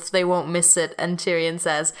wolf. They won't miss it. And Tyrion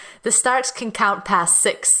says, the Starks can count past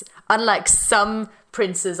 6, unlike some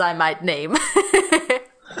princes I might name.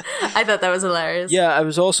 I thought that was hilarious. Yeah, I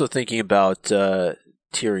was also thinking about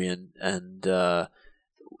Tyrion and the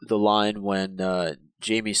line when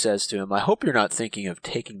Jaime says to him, I hope you're not thinking of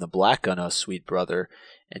taking the black on us, sweet brother.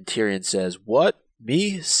 And Tyrion says, what?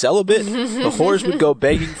 Me? Celibate? The whores would go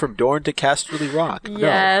begging from Dorne to Casterly Rock.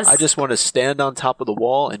 Yes. No, I just want to stand on top of the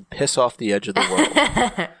wall and piss off the edge of the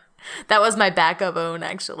world. That was my backup own,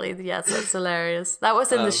 actually. Yes, that's hilarious. That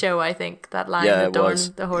was in the show, I think, that line, the Dorne,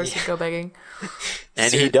 the horse would go begging.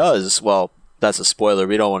 And he does. Well, that's a spoiler.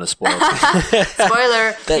 We don't want to spoil it.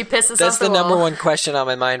 Spoiler, he pisses off the wall. That's the number one question on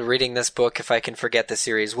my mind reading this book, if I can forget the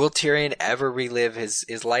series. Will Tyrion ever relive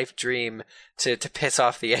his life dream to piss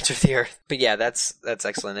off the edge of the earth? But yeah, that's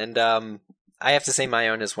excellent. And I have to say my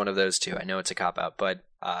own is one of those two. I know it's a cop-out, but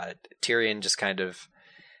Tyrion just kind of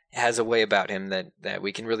has a way about him that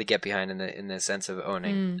we can really get behind in the sense of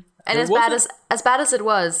owning. And as bad as it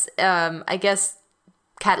was, I guess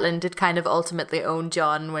Catelyn did kind of ultimately own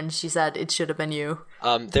Jon when she said it should have been you.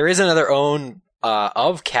 There is another own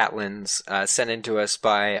of Catelyn's sent in to us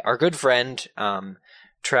by our good friend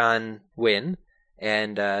Tran Win,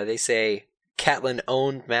 and they say Catelyn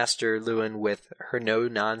owned Master Luwin with her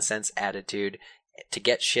no-nonsense attitude to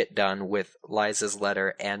get shit done with Lysa's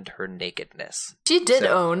letter and her nakedness. She did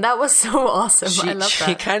own. That was so awesome. I love that.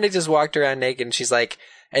 She kind of just walked around naked, and she's like,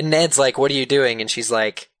 and Ned's like, what are you doing? And she's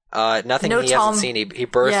like, nothing. No, he hasn't seen. He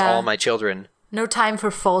birthed all my children. No time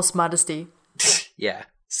for false modesty. Yeah.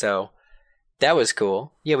 So that was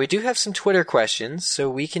cool. Yeah, we do have some Twitter questions, so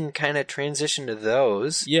we can kind of transition to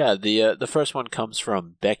those. Yeah, the first one comes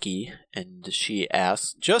from Becky, and she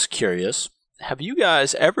asks, just curious, have you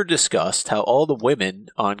guys ever discussed how all the women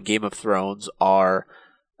on Game of Thrones are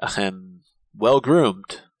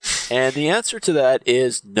well-groomed? And the answer to that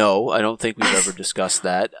is no. I don't think we've ever discussed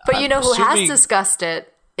that. But you know who has discussed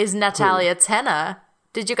it is Natalia Tena.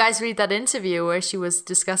 Did you guys read that interview where she was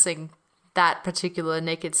discussing that particular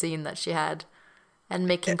naked scene that she had and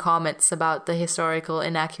making comments about the historical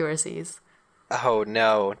inaccuracies? Oh,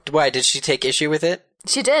 no. Why, did she take issue with it?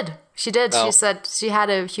 She did. Oh. She said she had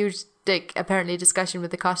a huge, apparently, discussion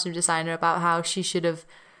with the costume designer about how she should have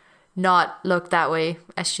not looked that way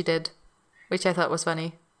as she did, which I thought was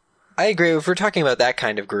funny. I agree. If we're talking about that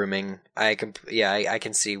kind of grooming, I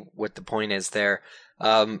can see what the point is there.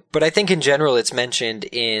 But I think in general it's mentioned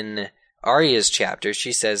in Arya's chapter.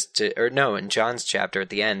 She says in Jon's chapter at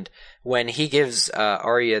the end, when he gives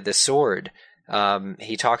Arya the sword,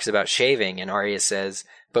 he talks about shaving, and Arya says,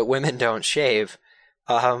 "But women don't shave,"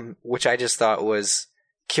 which I just thought was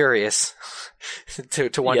curious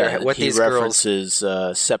to wonder what these girls. He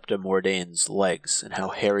references Septa Mordane's legs and how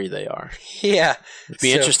hairy they are. Yeah, it'd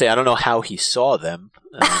be interesting. I don't know how he saw them.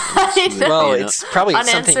 Well, it's probably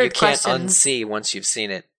something you can't questions. unsee once you've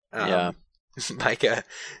seen it. Yeah, Micah,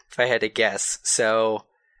 if I had to guess. So,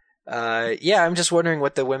 I'm just wondering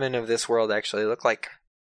what the women of this world actually look like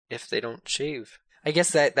if they don't shave. I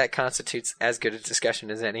guess that constitutes as good a discussion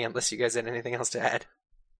as any, unless you guys had anything else to add.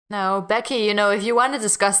 No, Becky, if you want to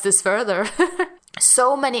discuss this further.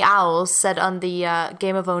 So Many Owls said on the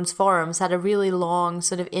Game of Thrones forums had a really long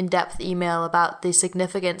sort of in-depth email about the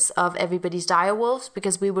significance of everybody's direwolves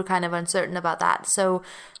because we were kind of uncertain about that. So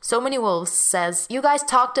Many Wolves says, you guys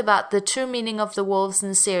talked about the true meaning of the wolves in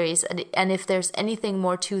the series and if there's anything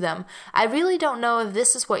more to them. I really don't know if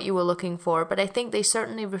this is what you were looking for, but I think they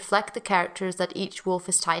certainly reflect the characters that each wolf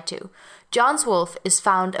is tied to. Jon's wolf is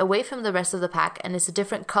found away from the rest of the pack and is a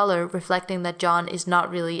different color, reflecting that Jon is not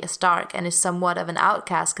really a Stark and is somewhat of an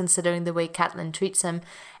outcast considering the way Catelyn treats him,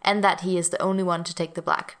 and that he is the only one to take the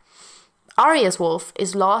black. Arya's wolf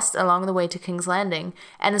is lost along the way to King's Landing,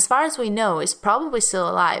 and as far as we know, is probably still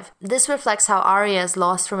alive. This reflects how Arya is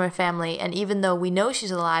lost from her family, and even though we know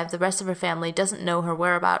she's alive, the rest of her family doesn't know her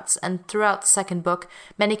whereabouts, and throughout the second book,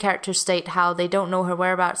 many characters state how they don't know her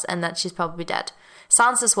whereabouts and that she's probably dead.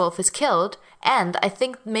 Sansa's wolf is killed, and I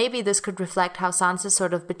think maybe this could reflect how Sansa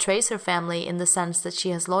sort of betrays her family in the sense that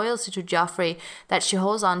she has loyalty to Joffrey that she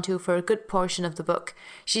holds on to for a good portion of the book.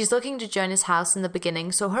 She's looking to join his house in the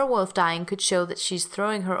beginning, so her wolf dying could show that she's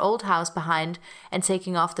throwing her old house behind and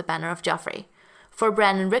taking off the banner of Joffrey. For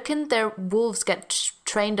Bran and Rickon, their wolves get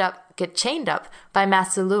chained up by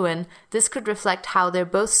Master Luwin. This could reflect how they're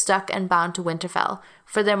both stuck and bound to Winterfell,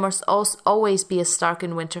 for there must always be a Stark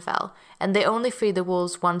in Winterfell, and they only free the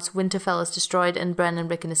wolves once Winterfell is destroyed and Bran and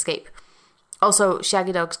Rickon escape. Also,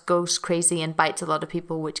 Shaggy Dog goes crazy and bites a lot of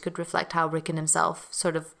people, which could reflect how Rickon himself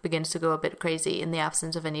sort of begins to go a bit crazy in the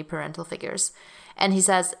absence of any parental figures. And he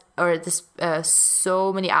says,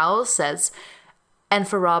 So Many Owls says, and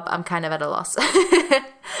for Rob, I'm kind of at a loss.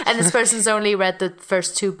 And this person's only read the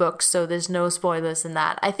first 2 books, so there's no spoilers in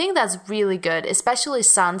that. I think that's really good, especially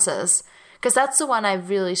Sansa's, because that's the one I've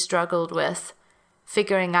really struggled with,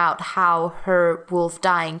 figuring out how her wolf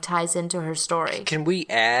dying ties into her story. Can we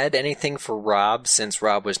add anything for Rob, since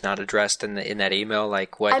Rob was not addressed in that email?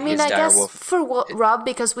 Like what? I mean, his I guess direwolf... for Rob,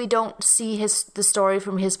 because we don't see the story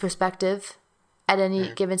from his perspective at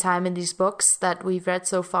any given time in these books that we've read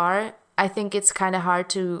so far. I think it's kind of hard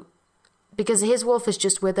to, because his wolf is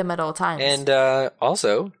just with him at all times. And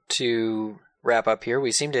also, to wrap up here,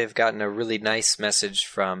 we seem to have gotten a really nice message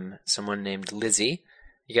from someone named Lizzie.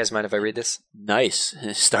 You guys mind if I read this? Nice.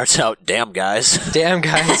 It starts out, damn guys. Damn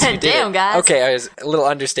guys. You did Damn it. guys. Okay, I was a little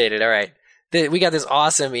understated. All right. We got this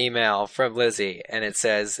awesome email from Lizzie, and it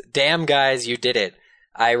says, damn guys, you did it.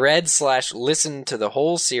 I read/listened to the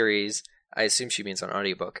whole series. I assume she means on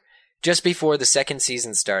audiobook. Just before the second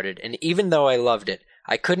season started, and even though I loved it,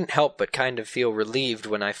 I couldn't help but kind of feel relieved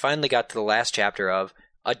when I finally got to the last chapter of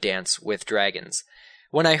A Dance with Dragons.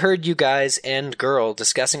 When I heard you guys and girl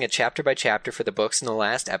discussing it chapter by chapter for the books in the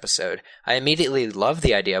last episode, I immediately loved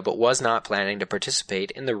the idea but was not planning to participate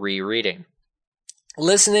in the rereading.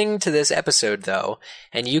 Listening to this episode, though,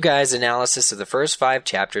 and you guys' analysis of the first 5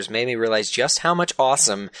 chapters made me realize just how much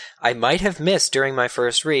awesome I might have missed during my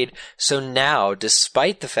first read, so now,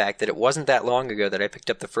 despite the fact that it wasn't that long ago that I picked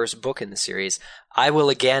up the first book in the series, I will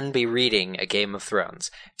again be reading A Game of Thrones,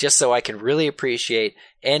 just so I can really appreciate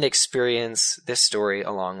and experience this story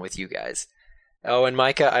along with you guys. Oh, and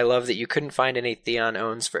Micah, I love that you couldn't find any Theon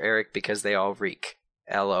owns for Eric because they all reek.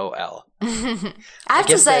 LOL. I have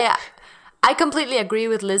to say, I completely agree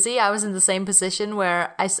with Lizzie. I was in the same position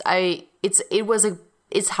where it's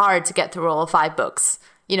hard to get through all 5 books,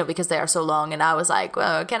 because they are so long. And I was like,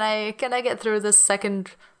 well, can I get through this second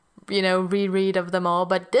reread of them all.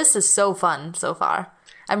 But this is so fun so far.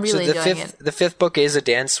 I'm really enjoying it. The fifth book is A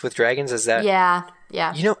Dance with Dragons, is that? Yeah.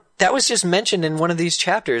 That was just mentioned in one of these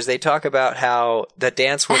chapters. They talk about how the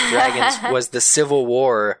Dance with Dragons was the civil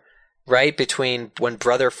war, right, between when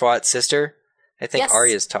brother fought sister. I think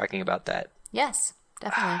Arya's talking about that. Yes,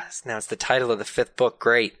 definitely. Now it's the title of the fifth book.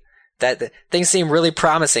 Great. Things seem really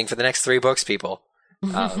promising for the next 3 books, people.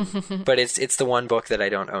 But it's the one book that I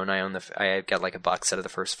don't own. I got like a box set of the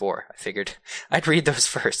first 4. I figured I'd read those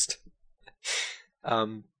first.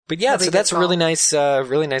 But yeah, so that's a really nice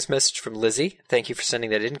message from Lizzie. Thank you for sending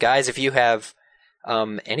that in, guys. If you have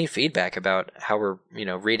any feedback about how we're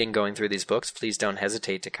reading, going through these books, please don't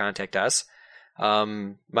hesitaate to contact us.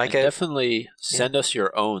 Micah, and definitely send us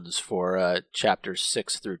your owns for chapters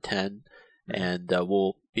 6 through 10, and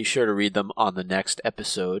we'll be sure to read them on the next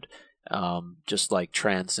episode. Just like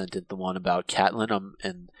Transcendent, the one about Catelyn,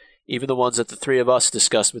 and even the ones that the 3 of us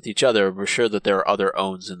discussed with each other, we're sure that there are other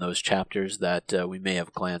owns in those chapters that we may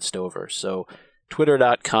have glanced over. So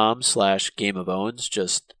twitter.com/gameofowns,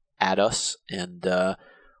 just add us, and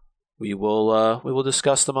we will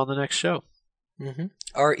discuss them on the next show. Mm-hmm.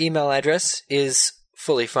 Our email address is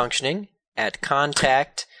fully functioning at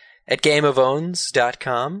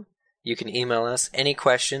contact@gameofowns.com. You can email us any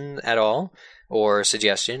question at all, or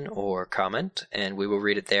suggestion, or comment, and we will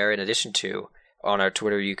read it there. In addition to on our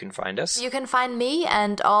Twitter, you can find us. You can find me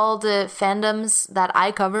and all the fandoms that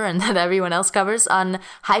I cover and that everyone else covers on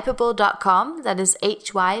hypable.com. That is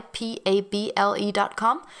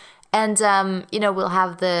hypable.com. And, we'll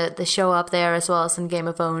have the show up there as well as in Game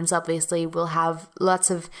of Thrones. Obviously, we'll have lots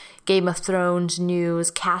of Game of Thrones news.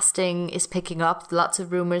 Casting is picking up. Lots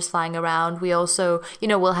of rumors flying around. We also,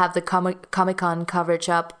 we'll have the Comic-Con coverage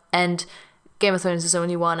up. And Game of Thrones is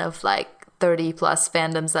only one of, 30 plus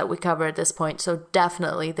fandoms that we cover at this point. So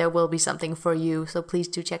definitely there will be something for you. So please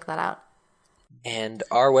do check that out. And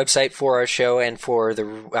our website for our show and for the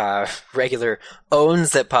regular owns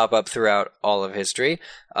that pop up throughout all of history,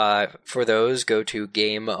 for those, go to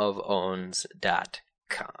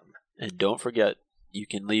gameofowns.com. And don't forget, you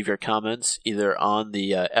can leave your comments either on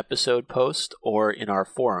the episode post or in our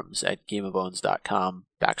forums at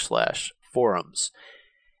gameofowns.com/forums.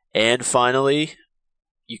 And finally,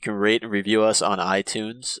 you can rate and review us on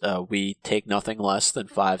iTunes. We take nothing less than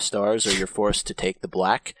 5 stars, or you're forced to take the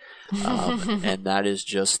black. And that is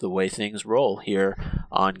just the way things roll here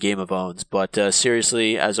on Game of Owns. But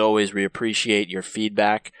seriously, as always, we appreciate your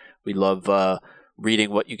feedback. We love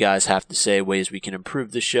reading what you guys have to say, ways we can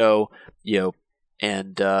improve the show,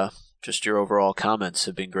 and just your overall comments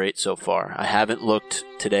have been great so far. I haven't looked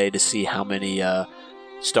today to see how many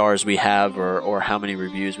stars we have or how many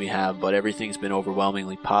reviews we have, but everything's been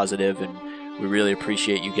overwhelmingly positive, and we really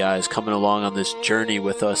appreciate you guys coming along on this journey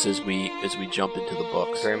with us as we jump into the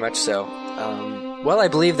books. Very much so. Well, I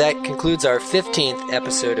believe that concludes our 15th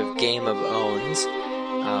episode of Game of Owns.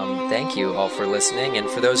 Thank you all for listening, and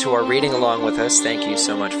for those who are reading along with us, thank you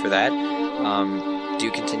so much for that.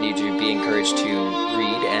 Do continue to be encouraged to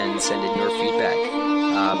read and send in your feedback.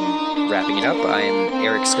 Wrapping it up, I'm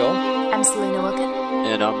Eric Skull. I'm Selena Wilkin.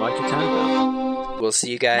 And I'm Micah Tannenbaum. We'll see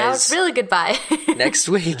you guys. Now it's really goodbye. Next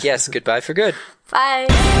week. Yes, goodbye for good. Bye.